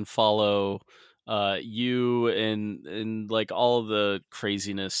where they can follow you and like all of the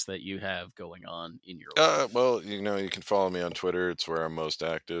craziness that you have going on in your life. well, you can follow me on Twitter. It's where I'm most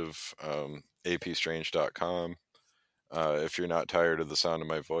active. apstrange.com. If you're not tired of the sound of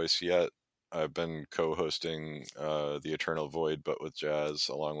my voice yet, I've been co-hosting The Eternal Void, but with Jazz,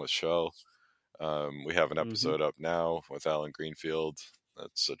 along with Shell. We have an Mhm. episode up now with Alan Greenfield.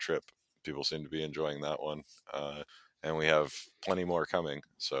 That's a trip. People seem to be enjoying that one. And we have plenty more coming.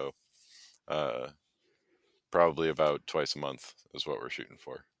 So uh, probably about twice a month is what we're shooting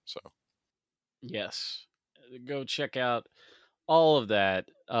for. So Yes. Go check out all of that.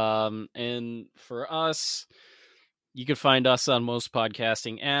 And for us, you can find us on most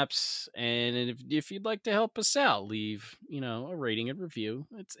podcasting apps, and if you'd like to help us out, leave a rating and review.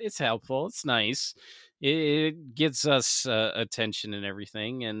 It's helpful. It's nice. It gets us attention and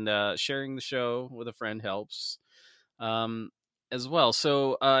everything, and sharing the show with a friend helps as well.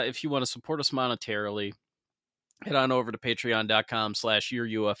 So if you want to support us monetarily, head on over to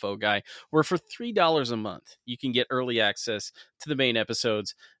patreon.com/yourUFOguy, where for $3 a month, you can get early access to the main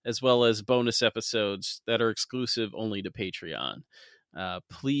episodes, as well as bonus episodes that are exclusive only to Patreon.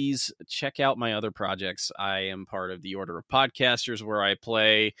 Please check out my other projects. I am part of the Order of Podcasters, where I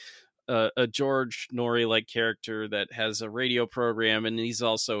play a George Norrie-like character that has a radio program, and he's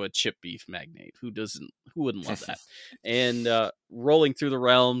also a chip beef magnate. Who wouldn't love that? And Rolling Through the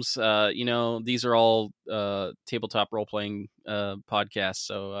Realms, these are all tabletop role-playing podcasts,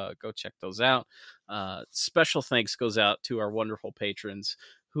 so go check those out. Special thanks goes out to our wonderful patrons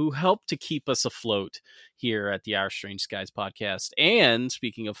who help to keep us afloat here at the Our Strange Skies podcast. And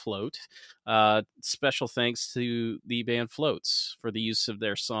speaking of float, special thanks to the band Floats for the use of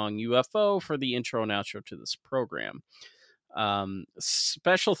their song UFO for the intro and outro to this program.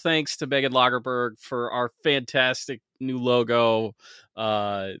 Special thanks to Megan Lagerberg for our fantastic new logo.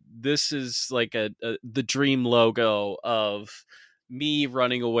 This is like the dream logo of me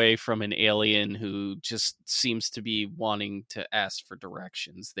running away from an alien who just seems to be wanting to ask for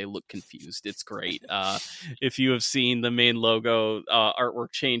directions. They look confused. It's great. If you have seen the main logo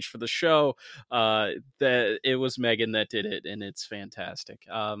artwork change for the show, that it was Megan that did it, and it's fantastic.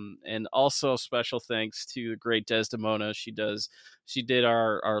 And also special thanks to the great Desdemona. She did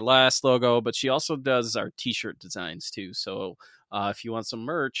our last logo, but she also does our t-shirt designs too. So if you want some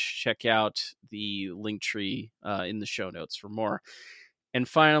merch, check out the link tree in the show notes for more. And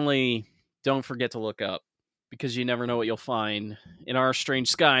finally, don't forget to look up, because you never know what you'll find in Our Strange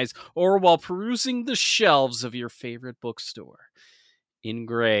Skies or while perusing the shelves of your favorite bookstore. In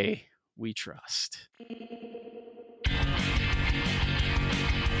Gray, we trust.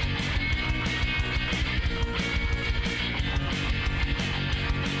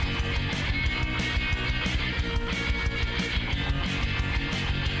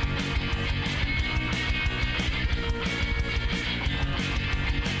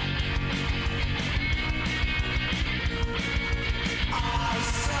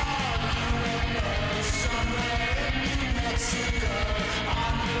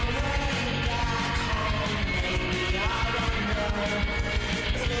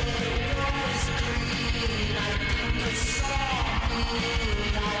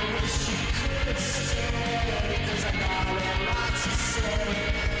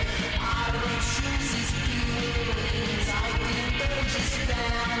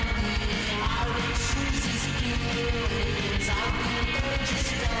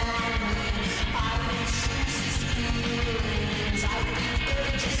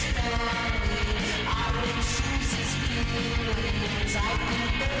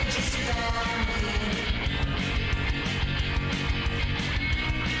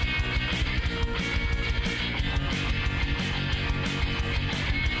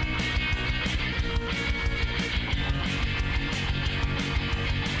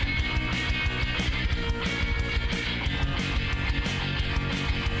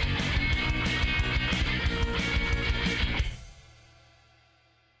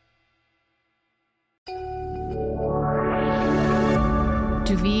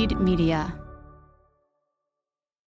 Media.